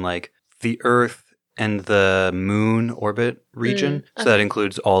 they mean like the Earth and the moon orbit region. So that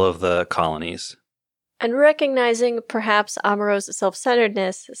includes all of the colonies. And recognizing perhaps Amuro's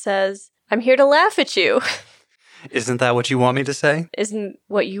self-centeredness, says, I'm here to laugh at you. Isn't that what you want me to say? Isn't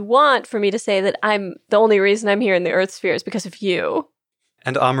what you want for me to say that I'm the only reason I'm here in the Earth sphere is because of you?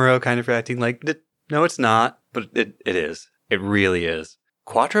 And Amuro kind of reacting like, no, it's not. But it is. It really is.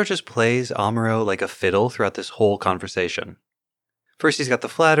 Quattro just plays Amuro like a fiddle throughout this whole conversation. First he's got the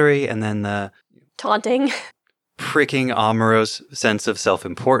flattery, and then the taunting, pricking Amuro's sense of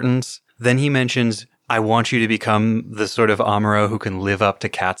self-importance. Then he mentions, I want you to become the sort of Amuro who can live up to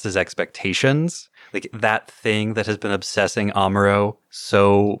Katz's expectations. Like that thing that has been obsessing Amuro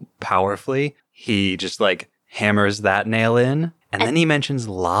so powerfully. He just like hammers that nail in. And then he mentions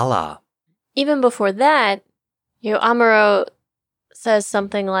Lala. Even before that, Amuro says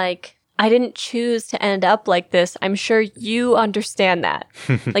something like, I didn't choose to end up like this. I'm sure you understand that.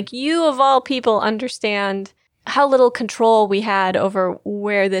 Like, you of all people understand how little control we had over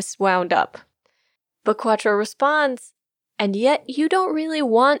where this wound up. But Quattro responds, and yet you don't really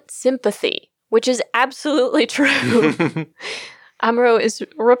want sympathy, which is absolutely true. Amuro is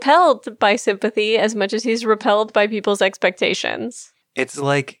repelled by sympathy as much as he's repelled by people's expectations. It's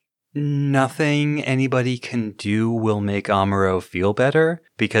like nothing anybody can do will make Amuro feel better,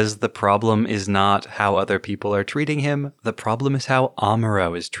 because the problem is not how other people are treating him. The problem is how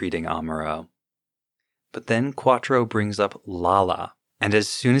Amuro is treating Amuro. But then Quattro brings up Lala. And as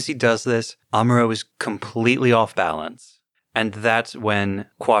soon as he does this, Amuro is completely off balance. And that's when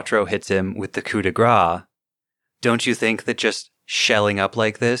Quattro hits him with the coup de grace. Don't you think that just shelling up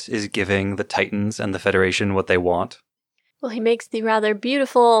like this is giving the Titans and the Federation what they want? Well, he makes the rather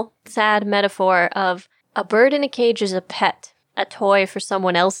beautiful, sad metaphor of a bird in a cage is a pet, a toy for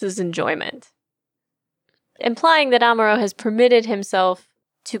someone else's enjoyment. Implying that Amuro has permitted himself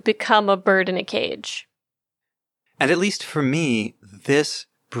to become a bird in a cage. And at least for me, this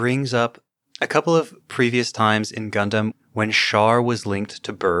brings up a couple of previous times in Gundam when Char was linked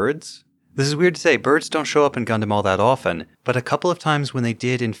to birds. This is weird to say, birds don't show up in Gundam all that often, but a couple of times when they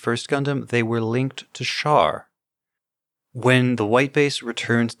did in First Gundam, they were linked to Char. When the White Base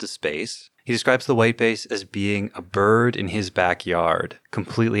returns to space, he describes the White Base as being a bird in his backyard,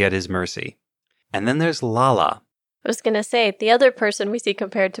 completely at his mercy. And then there's Lala. I was going to say, the other person we see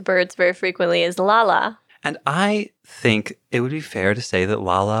compared to birds very frequently is Lala. And I think it would be fair to say that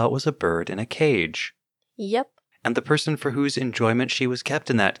Lala was a bird in a cage. Yep. And the person for whose enjoyment she was kept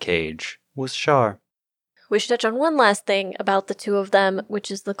in that cage was Char. We should touch on one last thing about the two of them,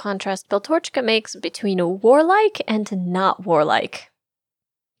 which is the contrast Beltorchika makes between warlike and not warlike.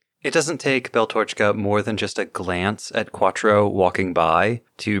 It doesn't take Beltorchika more than just a glance at Quattro walking by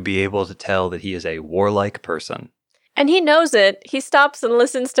to be able to tell that he is a warlike person. And he knows it. He stops and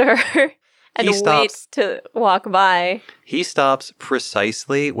listens to her and waits to walk by. He stops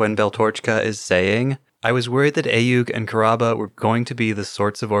precisely when Beltorchika is saying, I was worried that Ayug and Karaba were going to be the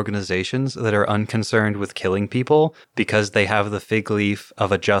sorts of organizations that are unconcerned with killing people because they have the fig leaf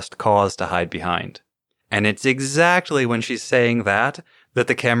of a just cause to hide behind. And it's exactly when she's saying that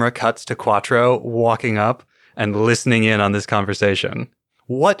the camera cuts to Quattro walking up and listening in on this conversation.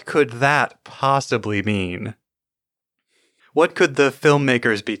 What could that possibly mean? What could the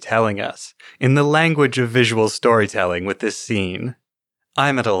filmmakers be telling us in the language of visual storytelling with this scene?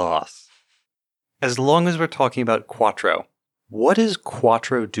 I'm at a loss. As long as we're talking about Quattro, what is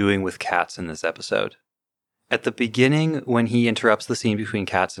Quattro doing with Katz in this episode? At the beginning, when he interrupts the scene between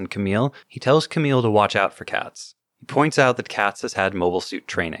Katz and Camille, he tells Camille to watch out for Katz. He points out that Katz has had mobile suit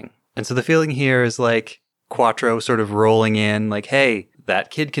training. And so the feeling here is like Quattro sort of rolling in, like, hey,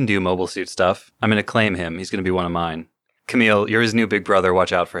 that kid can do mobile suit stuff. I'm going to claim him. He's going to be one of mine. Camille, you're his new big brother.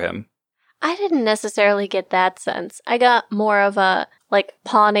 Watch out for him. I didn't necessarily get that sense. I got more of a,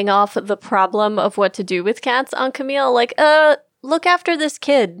 pawning off the problem of what to do with Katz on Camille. Look after this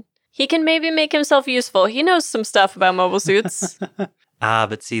kid. He can maybe make himself useful. He knows some stuff about mobile suits.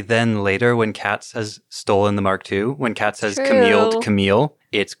 But see, then later when Katz has stolen the Mark II, when Katz has True. Camille'd Camille,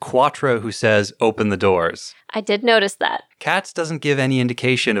 it's Quattro who says, open the doors. I did notice that. Katz doesn't give any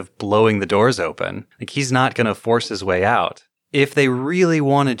indication of blowing the doors open. He's not going to force his way out. If they really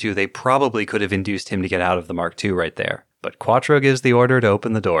wanted to, they probably could have induced him to get out of the Mark II right there. But Quattro gives the order to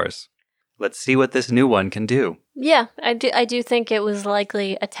open the doors. Let's see what this new one can do. Yeah, I do think it was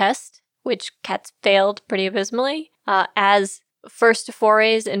likely a test, which Katz failed pretty abysmally. As first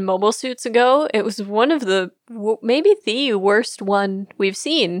forays in mobile suits ago, it was one of the, maybe the worst one we've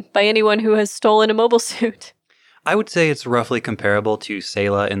seen by anyone who has stolen a mobile suit. I would say it's roughly comparable to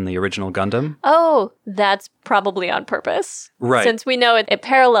Sayla in the original Gundam. Oh, that's probably on purpose. Right. Since we know it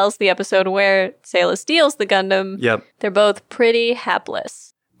parallels the episode where Sayla steals the Gundam. Yep. They're both pretty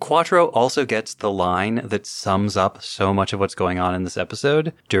hapless. Quattro also gets the line that sums up so much of what's going on in this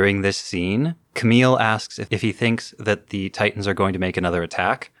episode. During this scene, Camille asks if he thinks that the Titans are going to make another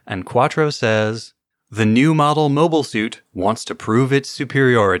attack, and Quattro says, The new model mobile suit wants to prove its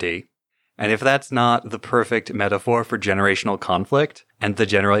superiority. And if that's not the perfect metaphor for generational conflict, and the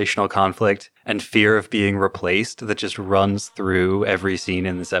generational conflict and fear of being replaced that just runs through every scene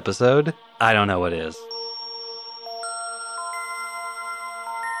in this episode, I don't know what is.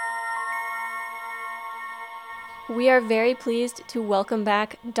 We are very pleased to welcome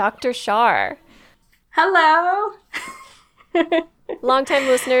back Dr. Shar. Hello! Longtime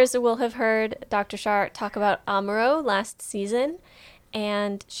listeners will have heard Dr. Shar talk about Amuro last season,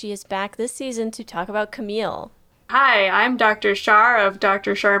 and she is back this season to talk about Camille. Hi, I'm Dr. Shar of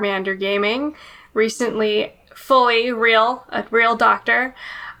Dr. Charmander Gaming, recently a real doctor,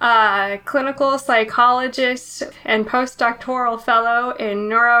 clinical psychologist, and postdoctoral fellow in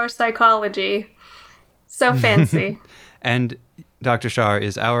neuropsychology. So fancy. And Dr. Shar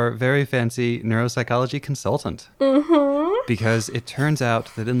is our very fancy neuropsychology consultant. Because it turns out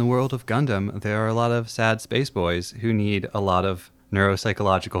that in the world of Gundam, there are a lot of sad space boys who need a lot of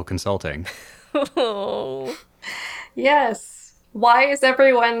neuropsychological consulting. Oh. Yes. Why is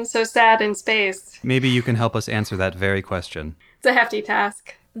everyone so sad in space? Maybe you can help us answer that very question. It's a hefty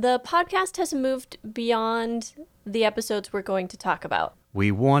task. The podcast has moved beyond the episodes we're going to talk about.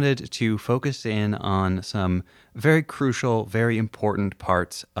 We wanted to focus in on some very crucial, very important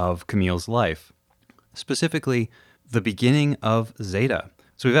parts of Camille's life. Specifically, the beginning of Zeta.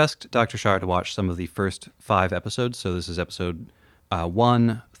 So we've asked Dr. Shar to watch some of the first 5 episodes. So this is episode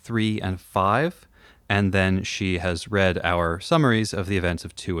 1, 3, and 5. And then she has read our summaries of the events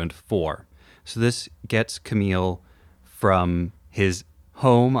of 2 and 4. So this gets Camille from his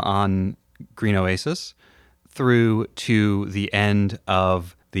home on Green Oasis through to the end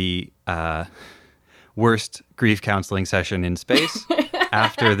of the worst grief counseling session in space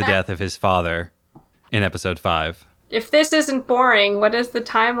after the death of his father in episode 5. If this isn't boring, what is the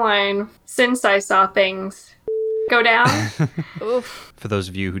timeline since I saw things go down? Oof. For those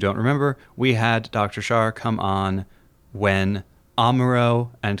of you who don't remember, we had Dr. Shar come on when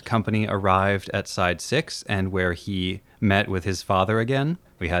Amuro and company arrived at Side 6 and where he met with his father again.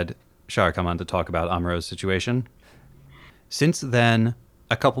 We had Shar come on to talk about Amuro's situation. Since then,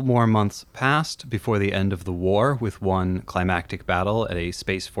 a couple more months passed before the end of the war with one climactic battle at a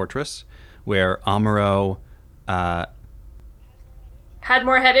space fortress where Amuro Had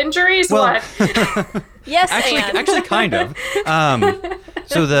more head injuries? Well, What? Yes, actually kind of.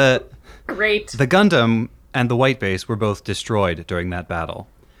 So the Great. Gundam and the White Base were both destroyed during that battle.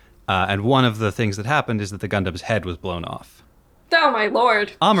 And one of the things that happened is that the Gundam's head was blown off. Oh my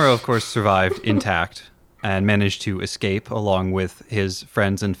lord. Amuro, of course, survived intact and managed to escape along with his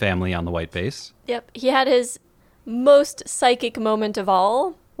friends and family on the White Base. Yep, he had his most psychic moment of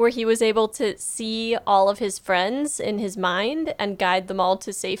all, where he was able to see all of his friends in his mind and guide them all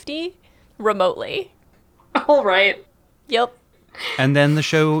to safety remotely. All right. Yep. And then the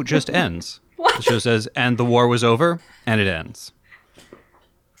show just ends. What? The show says, and the war was over, and it ends.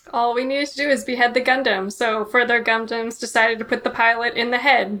 All we needed to do is behead the Gundam, so further Gundams decided to put the pilot in the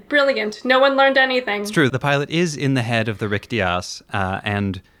head. Brilliant. No one learned anything. It's true. The pilot is in the head of the Rick Dias,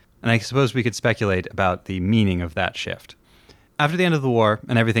 and I suppose we could speculate about the meaning of that shift. After the end of the war,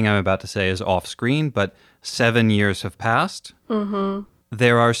 and everything I'm about to say is off-screen, but 7 years have passed. Mm-hmm.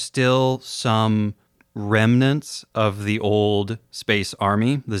 There are still some remnants of the old space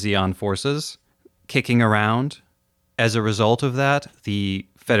army, the Zeon forces, kicking around. As a result of that, the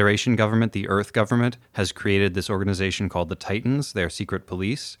Federation government, the Earth government, has created this organization called the Titans, their secret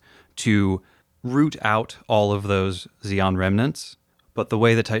police, to root out all of those Zeon remnants. But the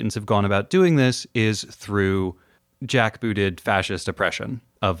way the Titans have gone about doing this is through jackbooted fascist oppression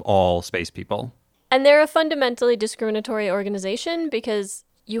of all space people. And they're a fundamentally discriminatory organization because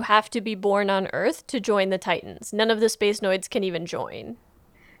you have to be born on Earth to join the Titans. None of the Space Noids can even join.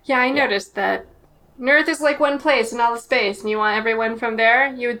 Yeah, I noticed that. Earth is like one place in all the space, and you want everyone from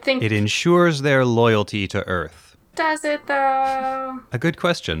there? You would think... It ensures their loyalty to Earth. Does it, though? A good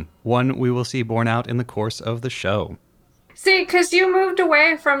question. One we will see borne out in the course of the show. See, because you moved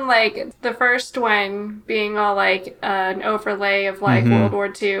away from, like, the first one being all, like, an overlay of, like, World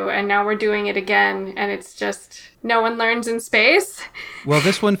War II, and now we're doing it again, and it's just no one learns in space. Well,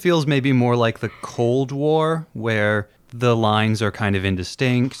 this one feels maybe more like the Cold War, where the lines are kind of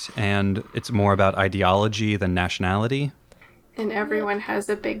indistinct, and it's more about ideology than nationality. And everyone has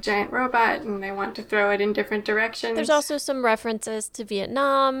a big giant robot, and they want to throw it in different directions. There's also some references to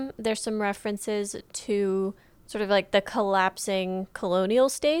Vietnam. There's some references to sort of like the collapsing colonial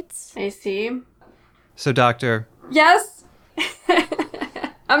states. I see. So, Doctor... Yes?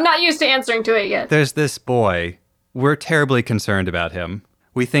 I'm not used to answering to it yet. There's this boy. We're terribly concerned about him.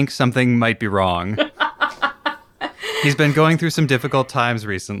 We think something might be wrong. He's been going through some difficult times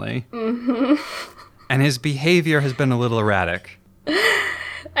recently. Mm-hmm. And his behavior has been a little erratic.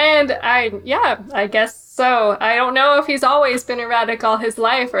 And I guess so. I don't know if he's always been erratic all his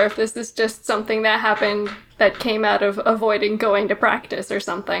life or if this is just something that happened that came out of avoiding going to practice or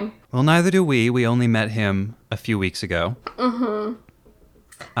something. Well, neither do we. We only met him a few weeks ago. Mm-hmm.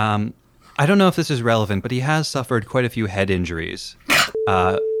 I don't know if this is relevant, but he has suffered quite a few head injuries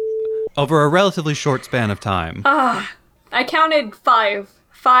over a relatively short span of time. I counted 5.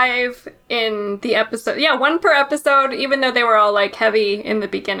 5 in the episode. Yeah, 1 per episode, even though they were all, like, heavy in the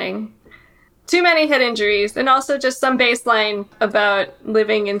beginning. Too many head injuries, and also just some baseline about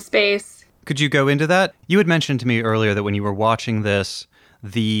living in space. Could you go into that? You had mentioned to me earlier that when you were watching this,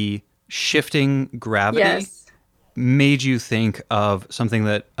 the shifting gravity made you think of something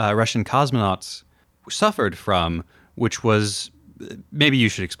that Russian cosmonauts suffered from, which was... Maybe you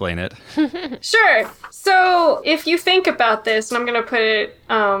should explain it. Sure. So if you think about this, and I'm going to put it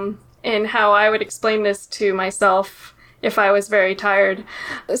in how I would explain this to myself if I was very tired.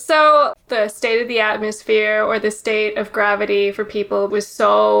 So the state of the atmosphere or the state of gravity for people was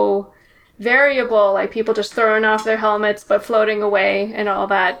so variable, like people just throwing off their helmets but floating away and all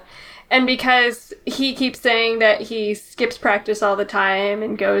that. And because he keeps saying that he skips practice all the time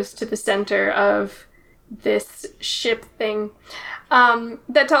and goes to the center of this ship thing,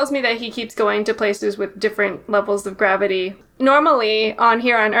 that tells me that he keeps going to places with different levels of gravity. Normally,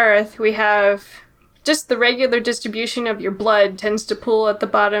 here on Earth, we have just the regular distribution of your blood tends to pool at the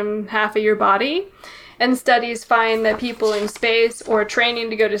bottom half of your body. And studies find that people in space or training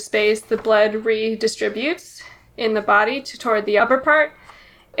to go to space, the blood redistributes in the body toward the upper part,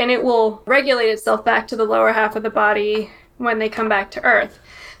 and it will regulate itself back to the lower half of the body when they come back to Earth.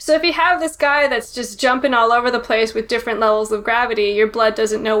 So if you have this guy that's just jumping all over the place with different levels of gravity, your blood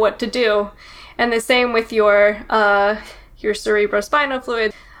doesn't know what to do. And the same with your cerebrospinal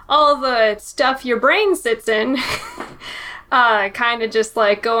fluid. All the stuff your brain sits in, kind of just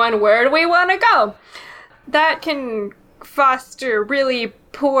like going, where do we want to go? That can foster really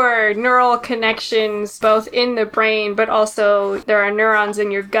poor neural connections, both in the brain, but also there are neurons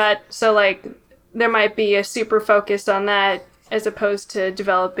in your gut. So like there might be a super focus on that, as opposed to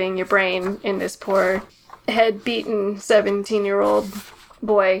developing your brain in this poor, head-beaten 17-year-old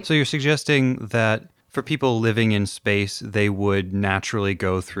boy. So you're suggesting that for people living in space, they would naturally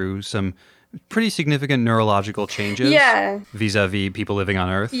go through some pretty significant neurological changes vis-a-vis people living on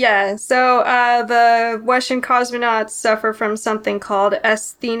Earth? Yeah, so the Russian cosmonauts suffer from something called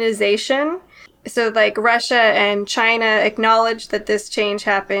asthenization. So, like, Russia and China acknowledge that this change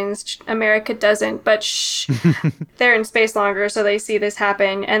happens. America doesn't, but they're in space longer, so they see this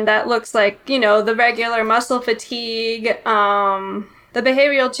happen. And that looks like, the regular muscle fatigue. The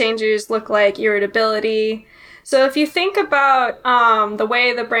behavioral changes look like irritability. So if you think about the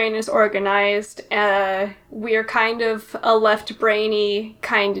way the brain is organized, we're kind of a left-brainy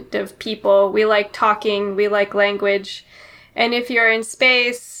kind of people. We like talking, we like language. And if you're in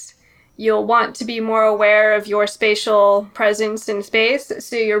space, you'll want to be more aware of your spatial presence in space,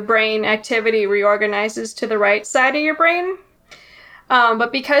 so your brain activity reorganizes to the right side of your brain.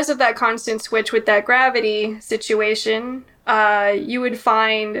 But because of that constant switch with that gravity situation, you would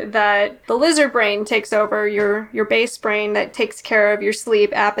find that the lizard brain takes over your base brain that takes care of your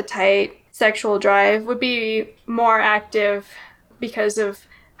sleep, appetite, sexual drive, would be more active because of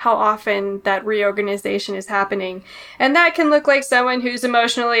how often that reorganization is happening. And that can look like someone who's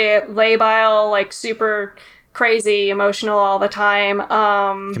emotionally labile, like super crazy, emotional all the time.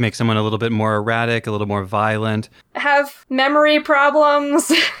 Can make someone a little bit more erratic, a little more violent. Have memory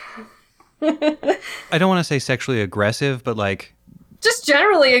problems. I don't want to say sexually aggressive, but like... Just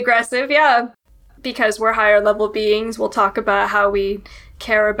generally aggressive, yeah. Because we're higher level beings, we'll talk about how we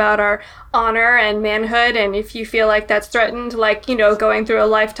care about our honor and manhood, and if you feel like that's threatened, like, going through a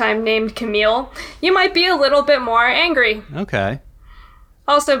lifetime named Camille, you might be a little bit more angry. Okay.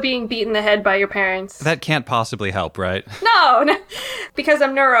 Also being beaten in the head by your parents. That can't possibly help, right? No. Because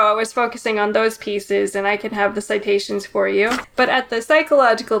I'm neuro, I was focusing on those pieces, and I can have the citations for you. But at the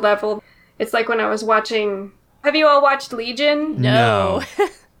psychological level, it's like when I was watching... Have you all watched Legion? No.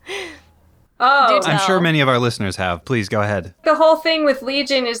 Oh, I'm sure many of our listeners have. Please go ahead. The whole thing with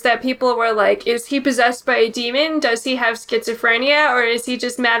Legion is that people were like, is he possessed by a demon? Does he have schizophrenia? Or is he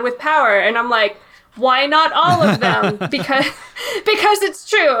just mad with power? And I'm like, why not all of them? because it's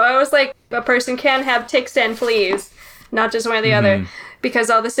true. I was like, a person can have ticks and fleas, not just one or the other,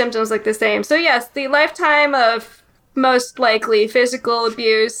 because all the symptoms look the same. So yes, the lifetime of most likely physical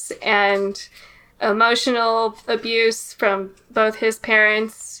abuse and emotional abuse from both his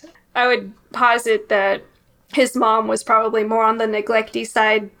parents, I would posit that his mom was probably more on the neglecty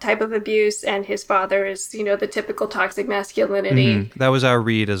side type of abuse, and his father is, you know, the typical toxic masculinity. That was our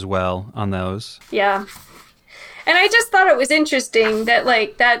read as well on those. Yeah. And I just thought it was interesting that,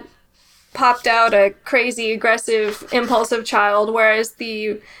 like, that popped out a crazy, aggressive, impulsive child, whereas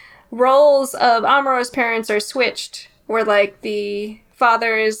the roles of Amuro's parents are switched, where, like, the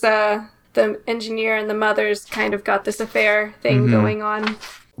father is the engineer and the mother's kind of got this affair thing going on.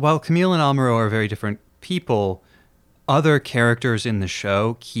 While Camille and Amuro are very different people, other characters in the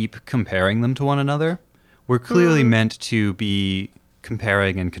show keep comparing them to one another. We're clearly meant to be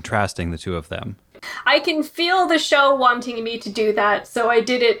comparing and contrasting the two of them. I can feel the show wanting me to do that, so I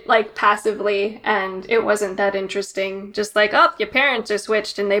did it, like, passively, and it wasn't that interesting. Just like, oh, your parents are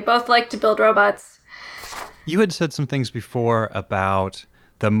switched, and they both like to build robots. You had said some things before about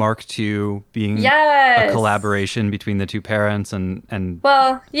the Mark II being Yes. a collaboration between the two parents and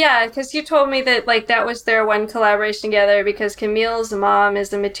Well, yeah, because you told me that, like, that was their one collaboration together, because Camille's mom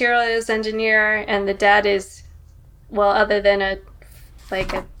is a materials engineer, and the dad is, well, other than a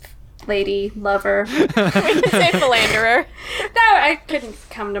lady lover. We could say philanderer. That I couldn't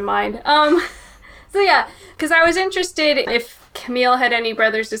come to mind. So yeah, because I was interested if Camille had any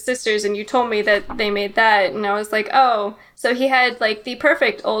brothers or sisters, and you told me that they made that, and I was like, oh, so he had, like, the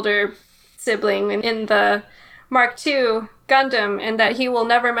perfect older sibling in the Mark II Gundam, and that he will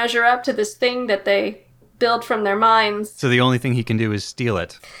never measure up to this thing that they build from their minds. so the only thing he can do is steal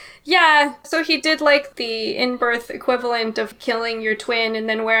it. Yeah, so he did, like, the in-birth equivalent of killing your twin and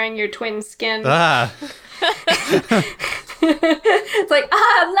then wearing your twin's skin. Ah! It's like,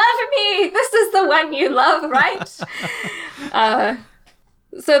 love me! This is the one you love, right?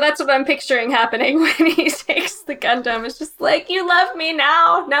 So that's what I'm picturing happening when he takes the Gundam. It's just like, you love me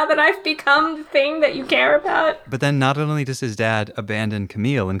now that I've become the thing that you care about. But then not only does his dad abandon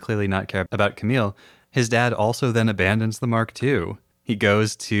Camille and clearly not care about Camille, his dad also then abandons the Mark II. He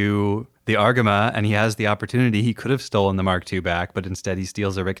goes to the Argama and he has the opportunity. He could have stolen the Mark II back, but instead he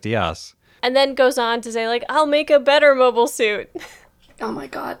steals a Rick Diaz. And then goes on to say, like, I'll make a better mobile suit. Oh my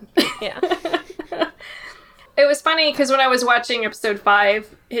god. Yeah. It was funny because when I was watching episode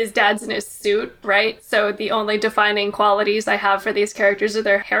 5, his dad's in his suit, right? So the only defining qualities I have for these characters are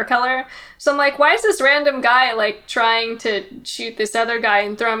their hair color. So I'm like, why is this random guy, like, trying to shoot this other guy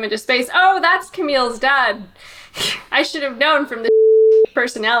and throw him into space? Oh, that's Camille's dad. I should have known from the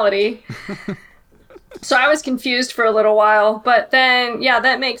personality. So I was confused for a little while, but then, yeah,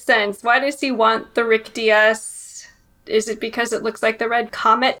 that makes sense. Why does he want the Rick DS? Is it because it looks like the Red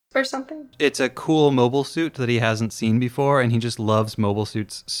Comet or something? It's a cool mobile suit that he hasn't seen before, and he just loves mobile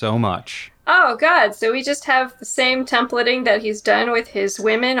suits so much. Oh, God. So we just have the same templating that he's done with his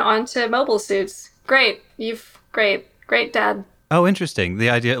women onto mobile suits. Great. Great, Dad. Oh, interesting. The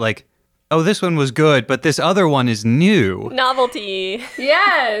idea, like, oh, this one was good, but this other one is new. Novelty.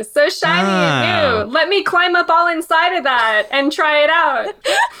 Yeah, so shiny and new. Let me climb up all inside of that and try it out.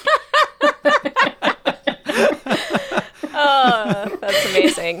 Oh, that's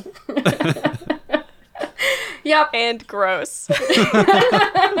amazing. Yep. And gross.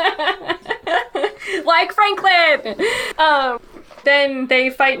 Like Franklin! Then they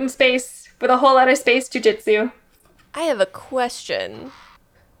fight in space with a whole lot of space jujitsu. I have a question.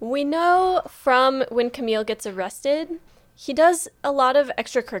 We know from when Camille gets arrested, he does a lot of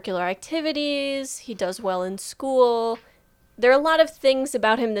extracurricular activities, he does well in school. There are a lot of things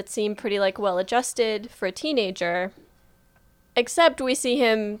about him that seem pretty, like, well-adjusted for a teenager. Except we see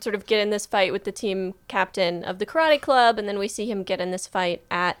him sort of get in this fight with the team captain of the karate club, and then we see him get in this fight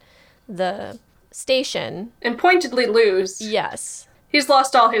at the station. And pointedly lose. Yes. He's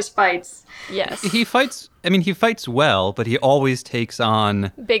lost all his fights. Yes. He fights well, but he always takes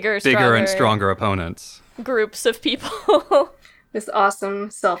on Bigger and stronger opponents. Groups of people. This awesome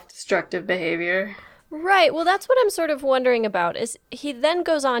self-destructive behavior. Right. Well, that's what I'm sort of wondering about, is he then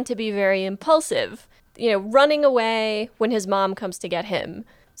goes on to be very impulsive. You know, running away when his mom comes to get him,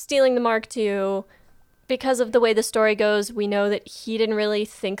 stealing the Mark II. Because of the way the story goes, we know that he didn't really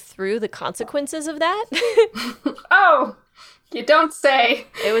think through the consequences of that. Oh, you don't say.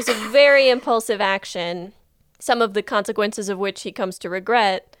 It was a very impulsive action, some of the consequences of which he comes to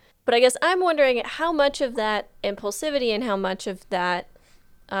regret. But I guess I'm wondering how much of that impulsivity and how much of that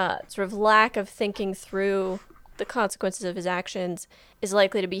sort of lack of thinking through the consequences of his actions is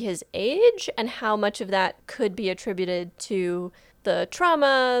likely to be his age, and how much of that could be attributed to the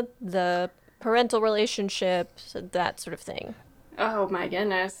trauma, the parental relationships, that sort of thing. Oh my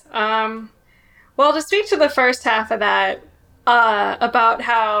goodness. Well, to speak to the first half of that, about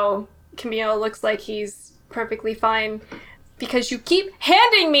how Camille looks like he's perfectly fine, because you keep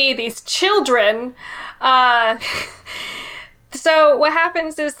handing me these children. So what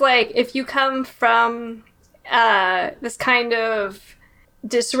happens is, like, if you come from this kind of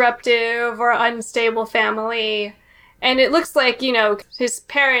disruptive or unstable family, and it looks like, you know, his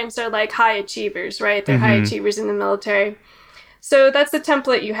parents are like high achievers, right? They're high achievers in the military. So that's the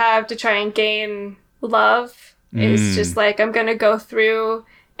template you have to try and gain love. Is just like, I'm going to go through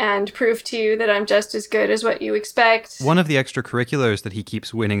and prove to you that I'm just as good as what you expect. One of the extracurriculars that he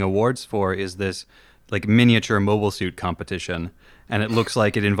keeps winning awards for is this like miniature mobile suit competition. And it looks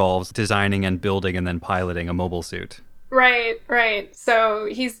like it involves designing and building and then piloting a mobile suit. Right. So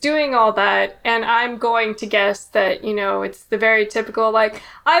he's doing all that, and I'm going to guess that, you know, it's the very typical, like,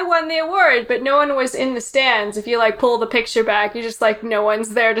 I won the award, but no one was in the stands. If you, like, pull the picture back, you're just like, no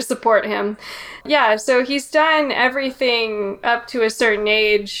one's there to support him. Yeah, so he's done everything up to a certain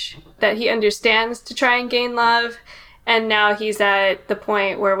age that he understands to try and gain love, and now he's at the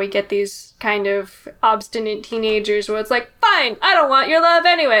point where we get these kind of obstinate teenagers where it's like, fine, I don't want your love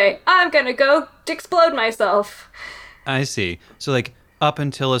anyway. I'm gonna go explode myself. I see. So, like, up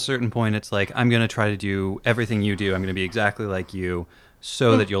until a certain point, it's like, I'm going to try to do everything you do. I'm going to be exactly like you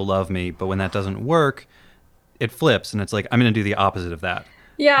so that you'll love me. But when that doesn't work, it flips. And it's like, I'm going to do the opposite of that.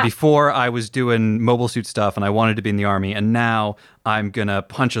 Yeah. Before, I was doing mobile suit stuff and I wanted to be in the army. And now I'm going to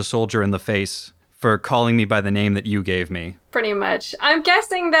punch a soldier in the face for calling me by the name that you gave me. Pretty much. I'm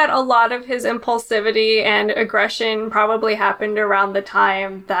guessing that a lot of his impulsivity and aggression probably happened around the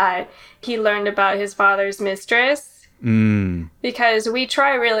time that he learned about his father's mistress. Because we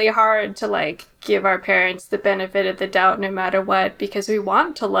try really hard to, like, give our parents the benefit of the doubt no matter what, because we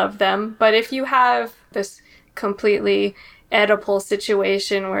want to love them. But if you have this completely Oedipal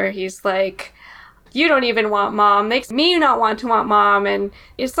situation where he's like, you don't even want mom, makes me not want to want mom, and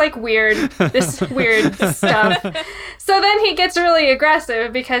it's like weird, this weird stuff. So then he gets really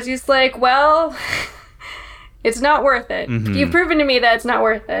aggressive because he's like, well, it's not worth it. You've proven to me that it's not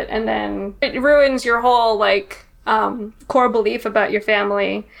worth it. And then it ruins your whole, like, core belief about your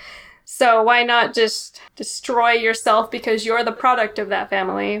family. So why not just destroy yourself because you're the product of that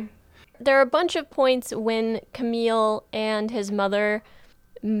family? There are a bunch of points when Camille and his mother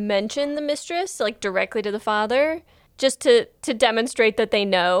mention the mistress, like, directly to the father, just to demonstrate that they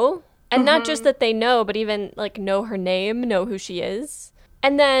know. And not just that they know, but even, like, know her name, know who she is.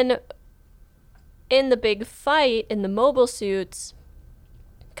 And then in the big fight in the mobile suits,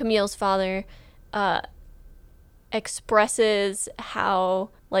 Camille's father expresses how,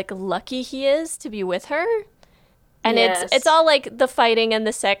 like, lucky he is to be with her. And Yes. it's all like the fighting and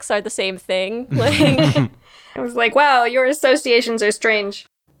the sex are the same thing. Like, I was like, wow, your associations are strange.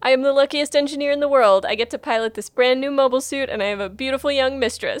 I am the luckiest engineer in the world. I get to pilot this brand new mobile suit and I have a beautiful young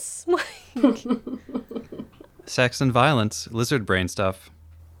mistress. Sex and violence, lizard brain stuff.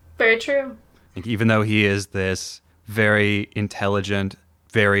 Very true. Like, even though he is this very intelligent,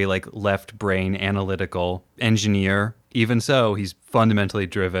 very, like, left brain analytical engineer, even so, he's fundamentally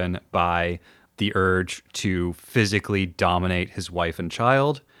driven by the urge to physically dominate his wife and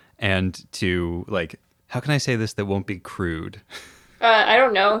child and to, like, how can I say this that won't be crude? I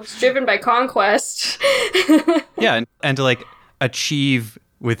don't know. It's driven by conquest. Yeah, and to, like, achieve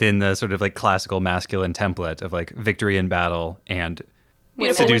within the sort of, like, classical masculine template of, like, victory in battle and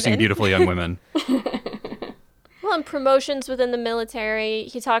Beautiful seducing women. beautiful young women. Well, and promotions within the military,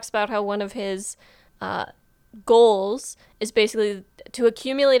 he talks about how one of his goals is basically to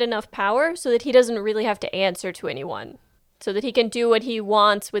accumulate enough power so that he doesn't really have to answer to anyone. So that he can do what he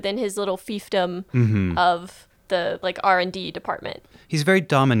wants within his little fiefdom of the, like, R&D department. He's very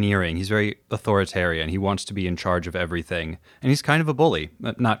domineering. He's very authoritarian. He wants to be in charge of everything. And he's kind of a bully.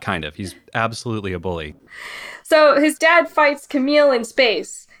 Not kind of. He's absolutely a bully. So his dad fights Camille in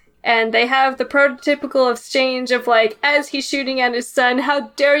space, and they have the prototypical exchange of, like, as he's shooting at his son, how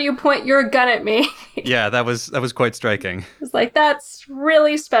dare you point your gun at me? Yeah, that was quite striking. It's like, that's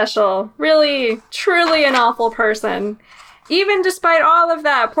really special. Really, truly an awful person. Even despite all of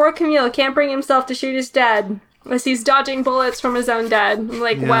that, poor Camille can't bring himself to shoot his dad as he's dodging bullets from his own dad. I'm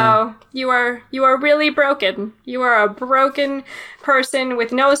like, Yeah. wow, you are really broken. You are a broken person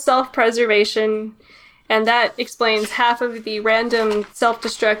with no self-preservation. And that explains half of the random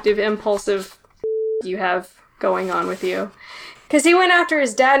self-destructive, impulsive you have going on with you. Because he went after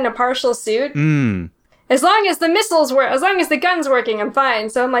his dad in a partial suit. As long as the gun's working, I'm fine.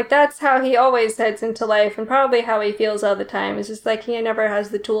 So I'm like, that's how he always heads into life, and probably how he feels all the time. It's just like he never has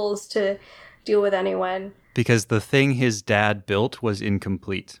the tools to deal with anyone. Because the thing his dad built was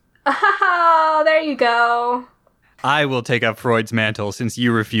incomplete. Oh, there you go. I will take up Freud's mantle since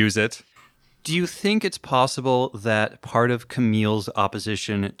you refuse it. Do you think it's possible that part of Camille's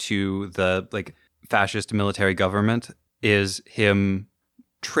opposition to the fascist military government is him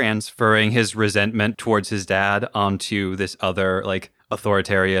transferring his resentment towards his dad onto this other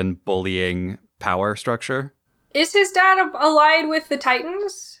authoritarian bullying power structure? Is his dad allied with the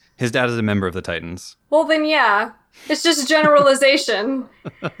Titans? His dad is a member of the Titans. Well, then yeah. It's just a generalization.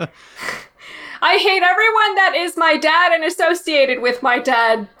 I hate everyone that is my dad and associated with my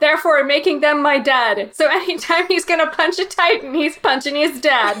dad, therefore making them my dad. So anytime he's gonna punch a Titan, he's punching his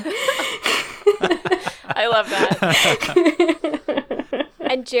dad. I love that.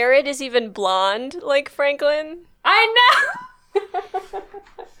 And Jared is even blonde, like Franklin. I know!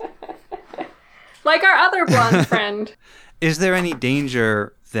 Like our other blonde friend. Is there any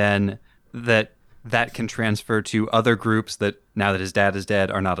danger, then, that can transfer to other groups that, now that his dad is dead,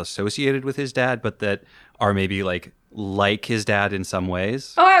 are not associated with his dad, but that are maybe like his dad in some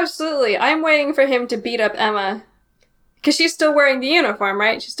ways? Oh, absolutely. I'm waiting for him to beat up Emma. Because she's still wearing the uniform,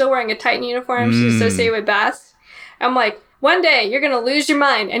 right? She's still wearing a Titan uniform. She's associated with Bass. I'm like, one day you're going to lose your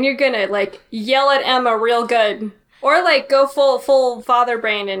mind and you're going to yell at Emma real good. Or go full father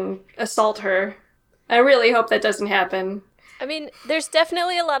brain and assault her. I really hope that doesn't happen. I mean, there's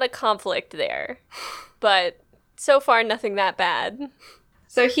definitely a lot of conflict there, but so far nothing that bad.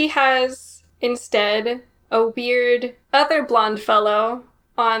 So he has, instead, a weird other blonde fellow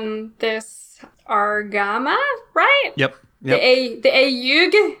on this Argama, right? Yep. The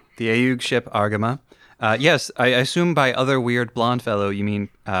Aeug? The Aeug ship Argama. Yes, I assume by other weird blonde fellow you mean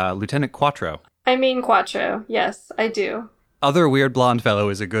Lieutenant Quattro. I mean Quattro, yes, I do. Other weird blonde fellow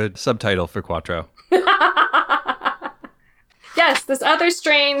is a good subtitle for Quattro. Yes, this other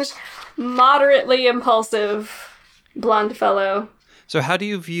strange, moderately impulsive blonde fellow. So how do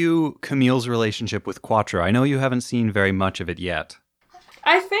you view Camille's relationship with Quattro? I know you haven't seen very much of it yet.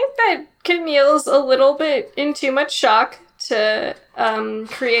 I think that Camille's a little bit in too much shock to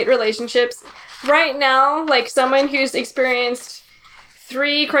create relationships. Right now, someone who's experienced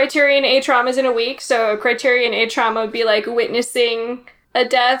 3 Criterion A traumas in a week, so a Criterion A trauma would be witnessing a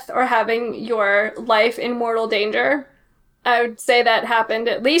death or having your life in mortal danger. I would say that happened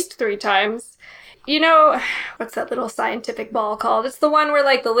at least 3 times. You know, what's that little scientific ball called? It's the one where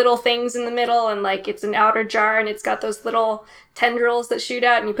the little things in the middle and it's an outer jar and it's got those little tendrils that shoot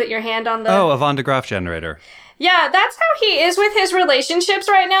out and you put your hand on the... Oh, a Van de Graaff generator. Yeah, that's how he is with his relationships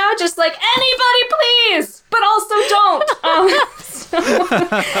right now. Just anybody please, but also don't. So... Oh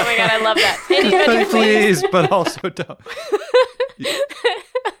my god, I love that. Anybody please, but also don't.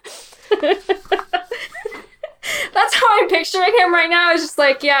 That's how I'm picturing him right now. It's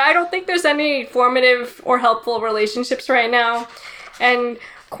just yeah, I don't think there's any formative or helpful relationships right now. And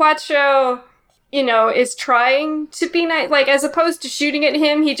Quattro, is trying to be nice. As opposed to shooting at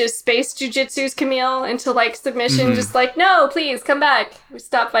him, he just space jujitsus Camille into submission. Mm-hmm. Just no, please, come back.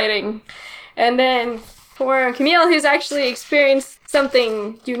 Stop fighting. And then for Camille, who's actually experienced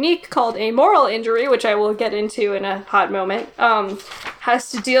something unique called a moral injury, which I will get into in a hot moment,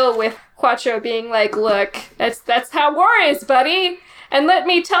 has to deal with Quattro being look, that's how war is, buddy. And let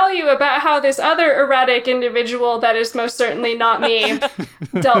me tell you about how this other erratic individual that is most certainly not me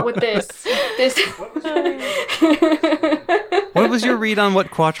dealt with this. What was your read on what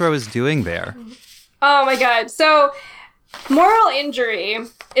Quattro is doing there? Oh my god. So, moral injury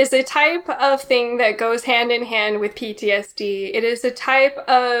is a type of thing that goes hand in hand with PTSD. It is a type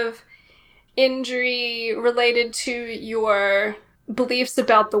of injury related to your beliefs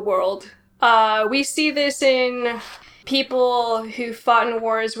about the world. We see this in people who fought in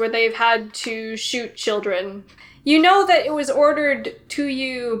wars where they've had to shoot children. You know that it was ordered to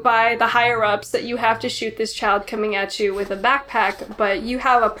you by the higher-ups that you have to shoot this child coming at you with a backpack, but you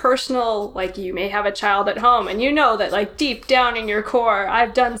have a personal, you may have a child at home, and you know that, deep down in your core,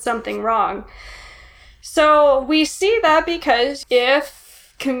 I've done something wrong. So we see that because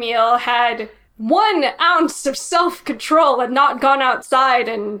if Camille had 1 ounce of self-control and not gone outside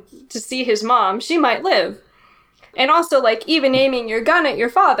and to see his mom, she might live. And also, even aiming your gun at your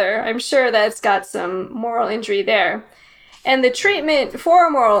father, I'm sure that's got some moral injury there. And the treatment for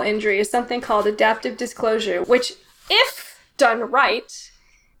moral injury is something called adaptive disclosure, which, if done right,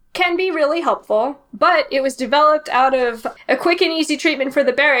 can be really helpful, but it was developed out of a quick and easy treatment for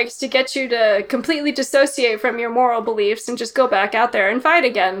the barracks to get you to completely dissociate from your moral beliefs and just go back out there and fight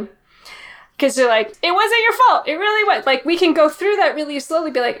again. Because you're it wasn't your fault. It really was. We can go through that really slowly,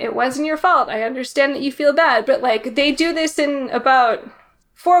 be it wasn't your fault. I understand that you feel bad. But, they do this in about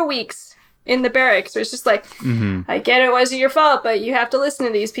 4 weeks in the barracks. Where it's just I get it wasn't your fault, but you have to listen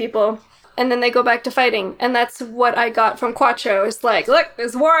to these people. and then they go back to fighting. And that's what I got from Quattro. It's like, look,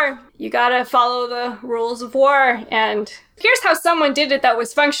 there's war. You gotta follow the rules of war. And here's how someone did it that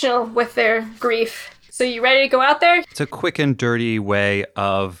was functional with their grief. So you ready to go out there? It's a quick and dirty way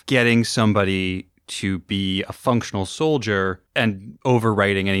of getting somebody to be a functional soldier and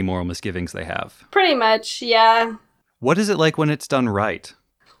overwriting any moral misgivings they have. Pretty much, yeah. What is it like when it's done right?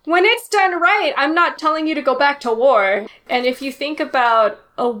 When it's done right, I'm not telling you to go back to war. And if you think about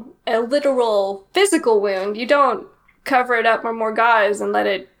a literal physical wound, you don't cover it up with more gauze and let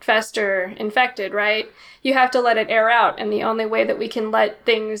it fester infected, right? You have to let it air out. And the only way that we can let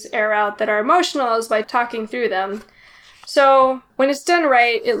things air out that are emotional is by talking through them. So when it's done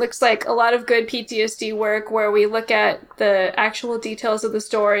right, it looks like a lot of good PTSD work where we look at the actual details of the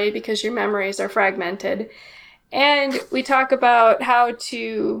story because your memories are fragmented. And we talk about how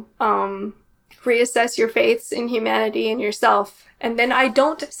to reassess your faiths in humanity and yourself. And then I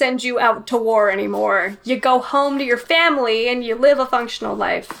don't send you out to war anymore. You go home to your family and you live a functional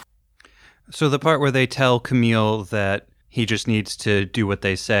life. So the part where they tell Camille that he just needs to do what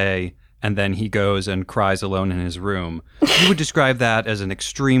they say, and then he goes and cries alone in his room, you would describe that as an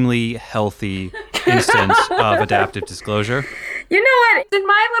extremely healthy instance of adaptive disclosure? You know what? In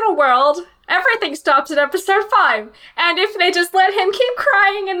my little world, everything stops at episode 5. And if they just let him keep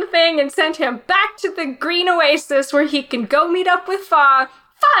crying in the thing and send him back to the green oasis where he can go meet up with Fa,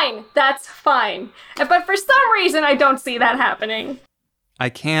 fine. That's fine. But for some reason, I don't see that happening. I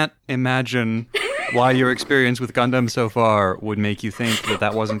can't imagine why your experience with Gundam so far would make you think that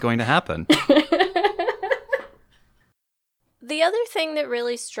that wasn't going to happen. The other thing that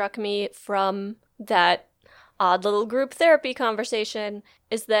really struck me from that odd little group therapy conversation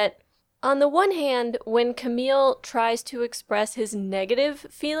is that, on the one hand, when Camille tries to express his negative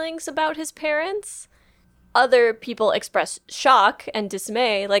feelings about his parents, other people express shock and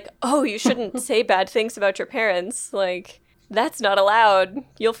dismay, like, oh, you shouldn't say bad things about your parents, like, that's not allowed.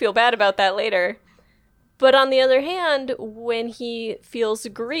 You'll feel bad about that later. But on the other hand, when he feels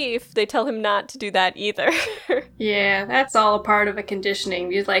grief, they tell him not to do that either. Yeah, that's all a part of a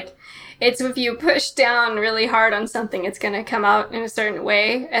conditioning. You're like, it's if you push down really hard on something, it's going to come out in a certain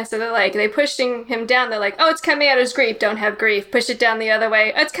way. And so they're pushing him down. They're like, oh, it's coming out as grief. Don't have grief. Push it down the other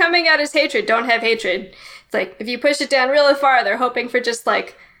way. Oh, it's coming out as hatred. Don't have hatred. It's like, if you push it down really far, they're hoping for just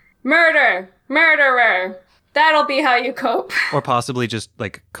like, murderer. That'll be how you cope. Or possibly just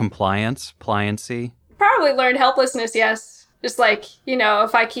like pliancy. Probably learned helplessness, yes. Just like,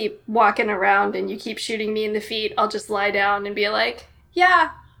 if I keep walking around and you keep shooting me in the feet, I'll just lie down and be like,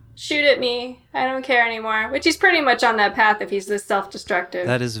 yeah, shoot at me. I don't care anymore. Which he's pretty much on that path if he's this self-destructive.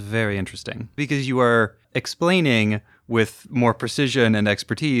 That is very interesting. Because you are explaining with more precision and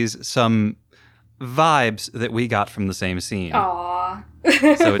expertise some vibes that we got from the same scene. Aww.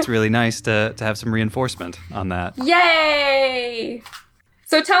 So it's really nice to have some reinforcement on that. Yay!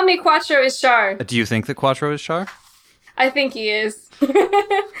 So tell me Quattro is Char. Do you think that Quattro is Char? I think he is.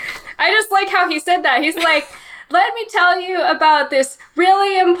 I just like how he said that. He's like, let me tell you about this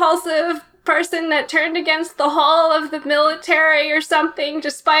really impulsive person that turned against the whole of the military or something,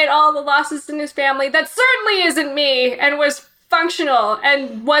 despite all the losses in his family. That certainly isn't me, and was functional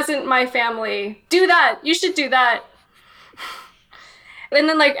and wasn't my family. Do that. You should do that. And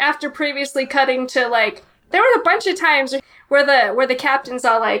then, after previously cutting to, there were a bunch of times where the captain's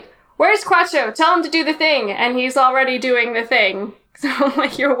all like, where's Quattro? Tell him to do the thing. And he's already doing the thing. So I'm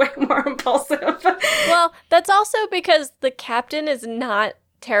like, you're way more impulsive. Well, that's also because the captain is not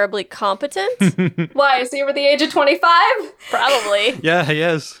terribly competent. Why? Is he over the age of 25? Probably. Yeah, he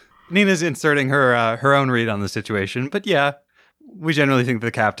is. Nina's inserting her own read on the situation. But yeah, we generally think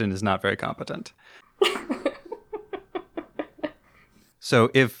the captain is not very competent.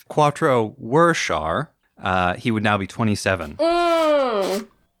 So if Quattro were Char, he would now be 27. So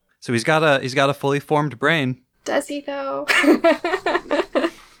he's got a fully formed brain. Does he though?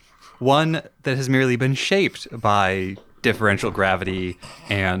 One that has merely been shaped by differential gravity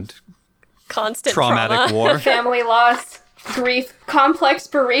and constant traumatic trauma. war. Family loss, grief, complex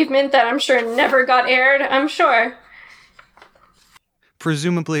bereavement that I'm sure never got aired, I'm sure.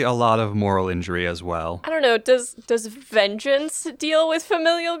 Presumably a lot of moral injury as well. I don't know, does vengeance deal with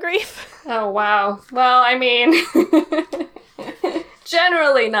familial grief? Oh, wow. Well, I mean,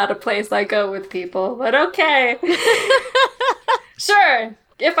 generally not a place I go with people, but okay. Sure,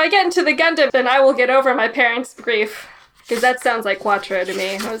 if I get into the Gundam, then I will get over my parents' grief. Because that sounds like Quattro to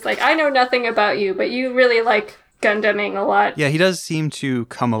me. I was like, I know nothing about you, but you really like Gundaming a lot. Yeah, he does seem to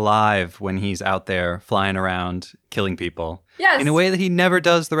come alive when he's out there flying around killing people. Yes. In a way that he never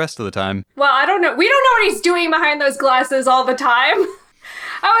does the rest of the time. Well, I don't know. We don't know what he's doing behind those glasses all the time.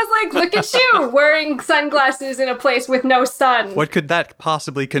 I was like, look at you, wearing sunglasses in a place with no sun. What could that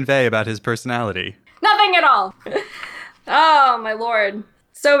possibly convey about his personality? Nothing at all. Oh, my lord.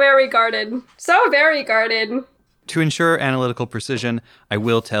 So very guarded. So very guarded. To ensure analytical precision, I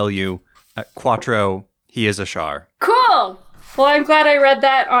will tell you, Quattro, he is a Char. Cool! Well, I'm glad I read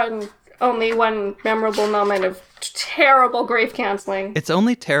that on only one memorable moment of terrible grief counseling. It's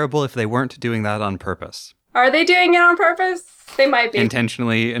only terrible if they weren't doing that on purpose. Are they doing it on purpose? They might be.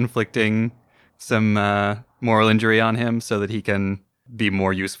 Intentionally inflicting some moral injury on him so that he can be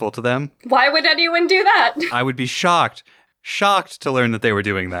more useful to them. Why would anyone do that? I would be shocked to learn that they were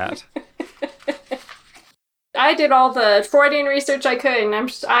doing that. I did all the Freudian research I could,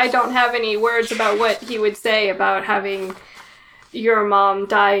 and I don't have any words about what he would say about having your mom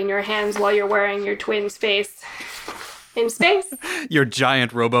die in your hands while you're wearing your twin's face in space. Your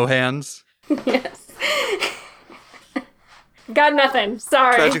giant robo hands. Yes. Got nothing.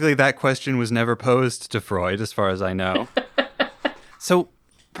 Sorry. Tragically, that question was never posed to Freud, as far as I know. So,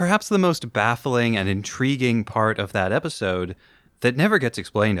 perhaps the most baffling and intriguing part of that episode that never gets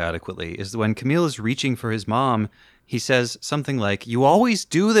explained adequately is when Camille is reaching for his mom, he says something like, "You always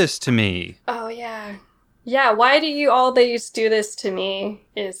do this to me." Oh, yeah. Yeah, why do you always do this to me,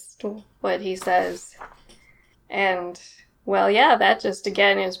 is what he says. And, well, yeah, that just,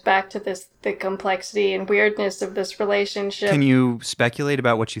 again, is back to the complexity and weirdness of this relationship. Can you speculate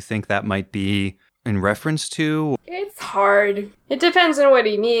about what you think that might be in reference to? It's hard. It depends on what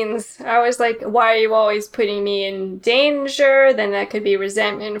he means. I was like, why are you always putting me in danger? Then that could be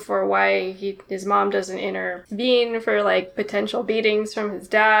resentment for why his mom doesn't intervene for, like, potential beatings from his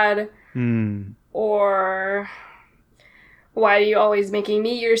dad. Or why are you always making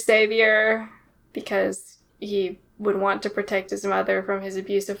me your savior? Because he would want to protect his mother from his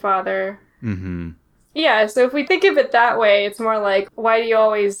abusive father. Yeah, so if we think of it that way, it's more like, why do you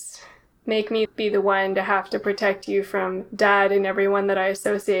always make me be the one to have to protect you from Dad and everyone that I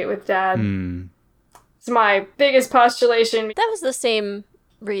associate with Dad? It's my biggest postulation. That was the same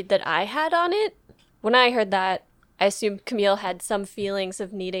read that I had on it. When I heard that, I assumed Camille had some feelings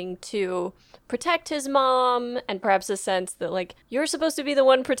of needing to protect his mom, and perhaps a sense that, like, you're supposed to be the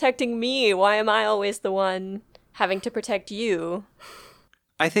one protecting me. Why am I always the one having to protect you?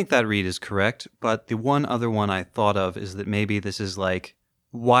 I think that read is correct, but the one other one I thought of is that maybe this is like,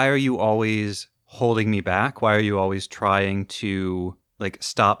 why are you always holding me back? Why are you always trying to, like,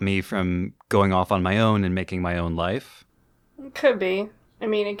 stop me from going off on my own and making my own life? Could be. I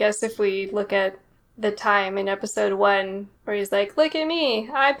mean, I guess if we look at the time in episode 1 where he's like, look at me,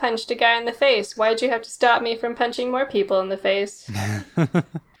 I punched a guy in the face. Why'd you have to stop me from punching more people in the face?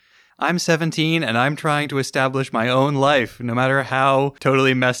 I'm 17 and I'm trying to establish my own life, no matter how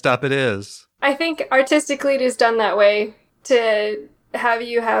totally messed up it is. I think artistically it is done that way to have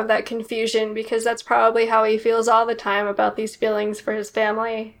you have that confusion, because that's probably how he feels all the time about these feelings for his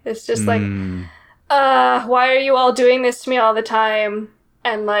family. It's just like, why are you all doing this to me all the time?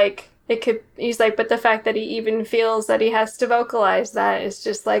 And like, he's like, but the fact that he even feels that he has to vocalize that is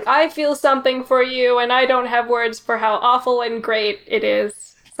just like, I feel something for you and I don't have words for how awful and great it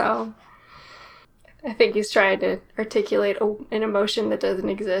is. So I think he's trying to articulate an emotion that doesn't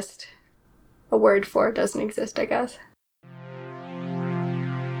exist. A word for it doesn't exist, I guess.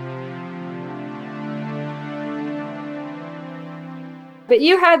 But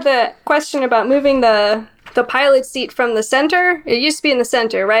you had the question about moving the pilot seat from the center. It used to be in the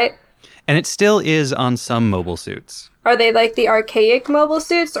center, right? And it still is on some mobile suits. Are they like the archaic mobile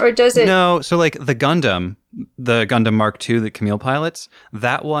suits, or does it... No, so like the Gundam Mark II that Camille pilots,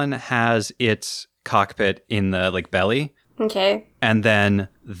 that one has its cockpit in the like belly. Okay. And then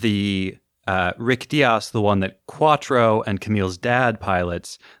the Rick Dias, the one that Quattro and Camille's dad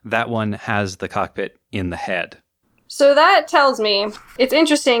pilots, that one has the cockpit in the head. So that tells me, it's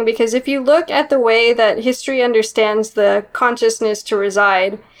interesting because if you look at the way that history understands the consciousness to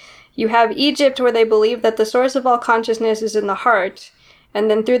reside, you have Egypt, where they believe that the source of all consciousness is in the heart. And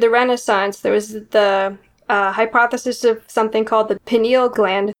then through the Renaissance, there was the hypothesis of something called the pineal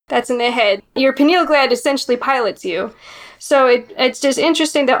gland. That's in the head. Your pineal gland essentially pilots you. So it's just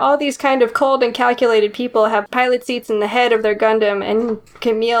interesting that all these kind of cold and calculated people have pilot seats in the head of their Gundam, and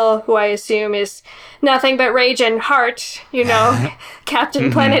Camille, who I assume is nothing but rage and heart, you know,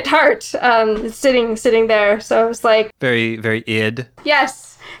 Captain Planet Heart, sitting there. So it's like... Very, very id.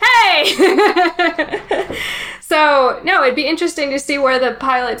 Yes. Hey! So, no, it'd be interesting to see where the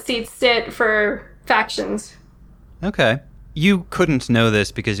pilot seats sit for factions. Okay. You couldn't know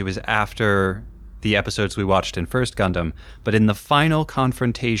this because it was after the episodes we watched in First Gundam, but in the final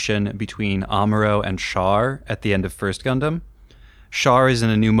confrontation between Amuro and Char at the end of First Gundam, Char is in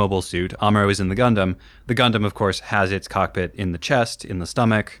a new mobile suit. Amuro is in the Gundam. The Gundam, of course, has its cockpit in the chest, in the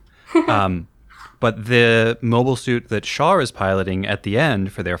stomach. But the mobile suit that Char is piloting at the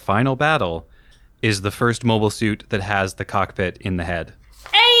end for their final battle is the first mobile suit that has the cockpit in the head.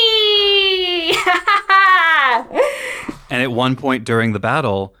 Hey! And at one point during the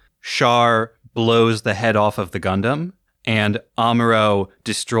battle, Char blows the head off of the Gundam, and Amuro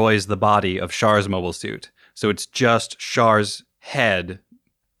destroys the body of Char's mobile suit. So it's just Char's head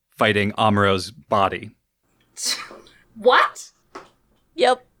fighting Amuro's body. What?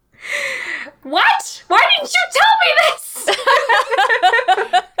 Yep. What? Why didn't you tell me this?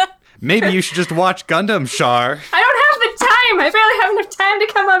 Maybe you should just watch Gundam, Char. I don't have the time. I barely have enough time to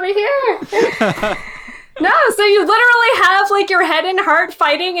come over here. No, so you literally have, like, your head and heart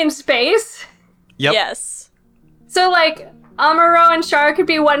fighting in space? Yep. Yes. So, like, Amuro and Char could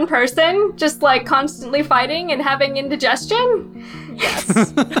be one person, just, like, constantly fighting and having indigestion? Yes.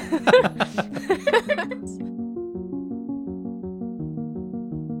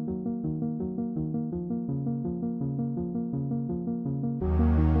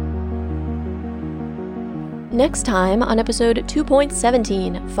 Next time on episode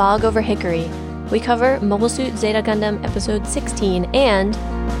 2.17, Fog Over Hickory, we cover Mobile Suit Zeta Gundam episode 16 and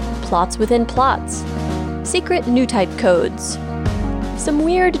Plots Within Plots, Secret New Type Codes, some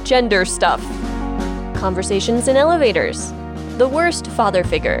weird gender stuff, conversations in elevators, the worst father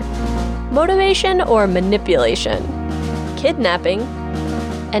figure, motivation or manipulation, kidnapping,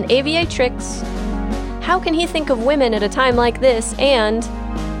 and aviatrix, how can he think of women at a time like this, and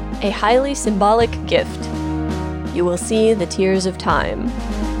a highly symbolic gift. You will see the tears of time.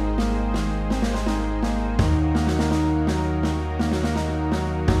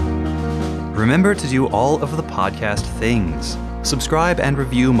 Remember to do all of the podcast things. Subscribe and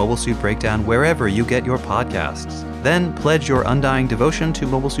review Mobile Suit Breakdown wherever you get your podcasts. Then pledge your undying devotion to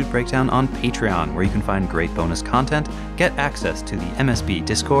Mobile Suit Breakdown on Patreon, where you can find great bonus content, get access to the MSB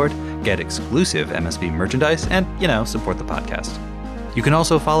Discord, get exclusive MSB merchandise, and, support the podcast. You can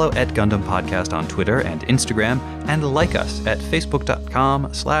also follow @Gundam Podcast on Twitter and Instagram, and like us at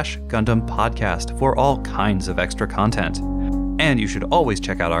facebook.com/Gundam Podcast for all kinds of extra content. And you should always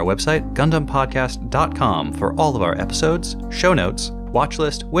check out our website, GundamPodcast.com, for all of our episodes, show notes, watch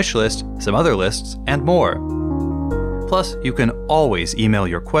list, wish list, some other lists, and more. Plus, you can always email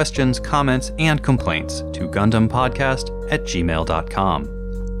your questions, comments, and complaints to GundamPodcast@gmail.com.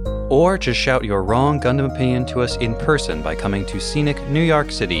 Or just shout your wrong Gundam opinion to us in person by coming to scenic New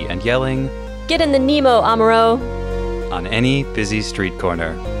York City and yelling, Get in the Nemo, Amuro! on any busy street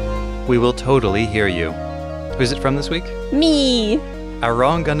corner. We will totally hear you. Who's it from this week? Me! Our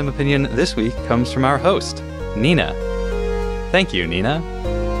wrong Gundam opinion this week comes from our host, Nina. Thank you, Nina.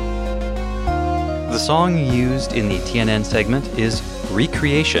 The song used in the TNN segment is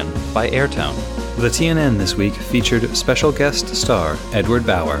Recreation by Airtone. The TNN this week featured special guest star Edward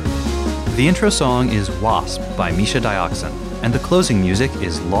Bauer. The intro song is Wasp by Misha Dioxin, and the closing music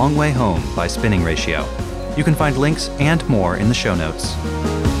is Long Way Home by Spinning Ratio. You can find links and more in the show notes.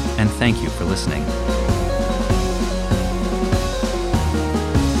 And thank you for listening.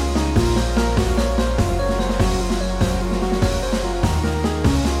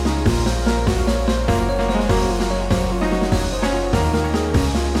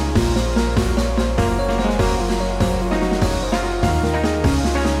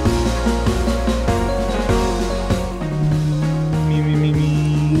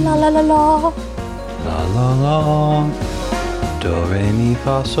 La la la. La la la, do re mi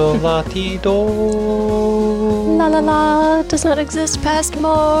fa sol la ti do. La la la does not exist past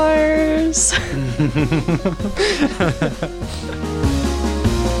Mars.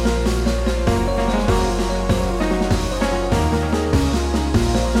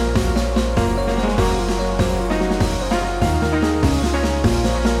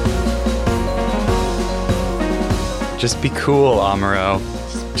 Just be cool, Amuro.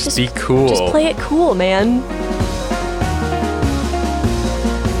 Just be cool. Just play it cool, man.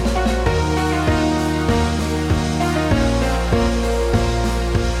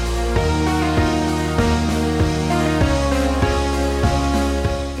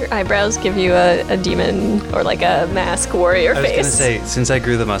 Your eyebrows give you a demon or like a mask warrior face. I was gonna say, since I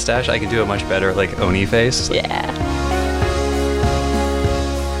grew the mustache, I can do a much better like Oni face. Yeah.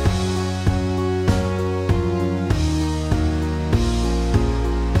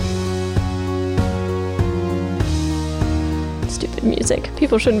 Music.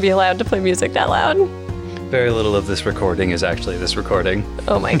 People shouldn't be allowed to play music that loud. Very little of this recording is actually this recording.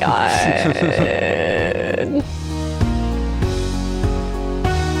 Oh my god.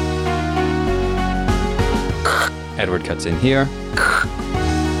 Edward cuts in here.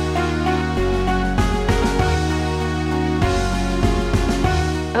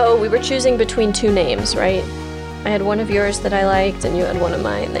 Oh, we were choosing between two names, right? I had one of yours that I liked, and you had one of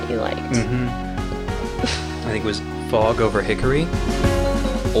mine that you liked. I think it was Fog Over Hickory,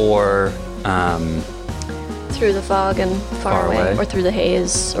 or Through the Fog and Far Away, or Through the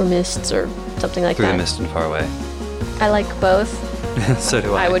Haze or Mists or something like Through that. the Mist and Far Away. I like both. So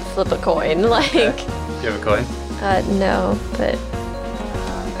do I. I would flip a coin, like... Do you have a coin? No, but...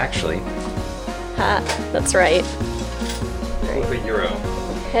 Actually, Ha, that's right. flip a euro.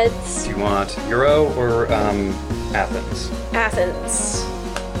 Heads. Do you want Euro or Athens? Athens.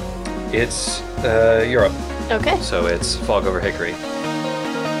 It's Europe, Okay. so it's Fog Over Hickory.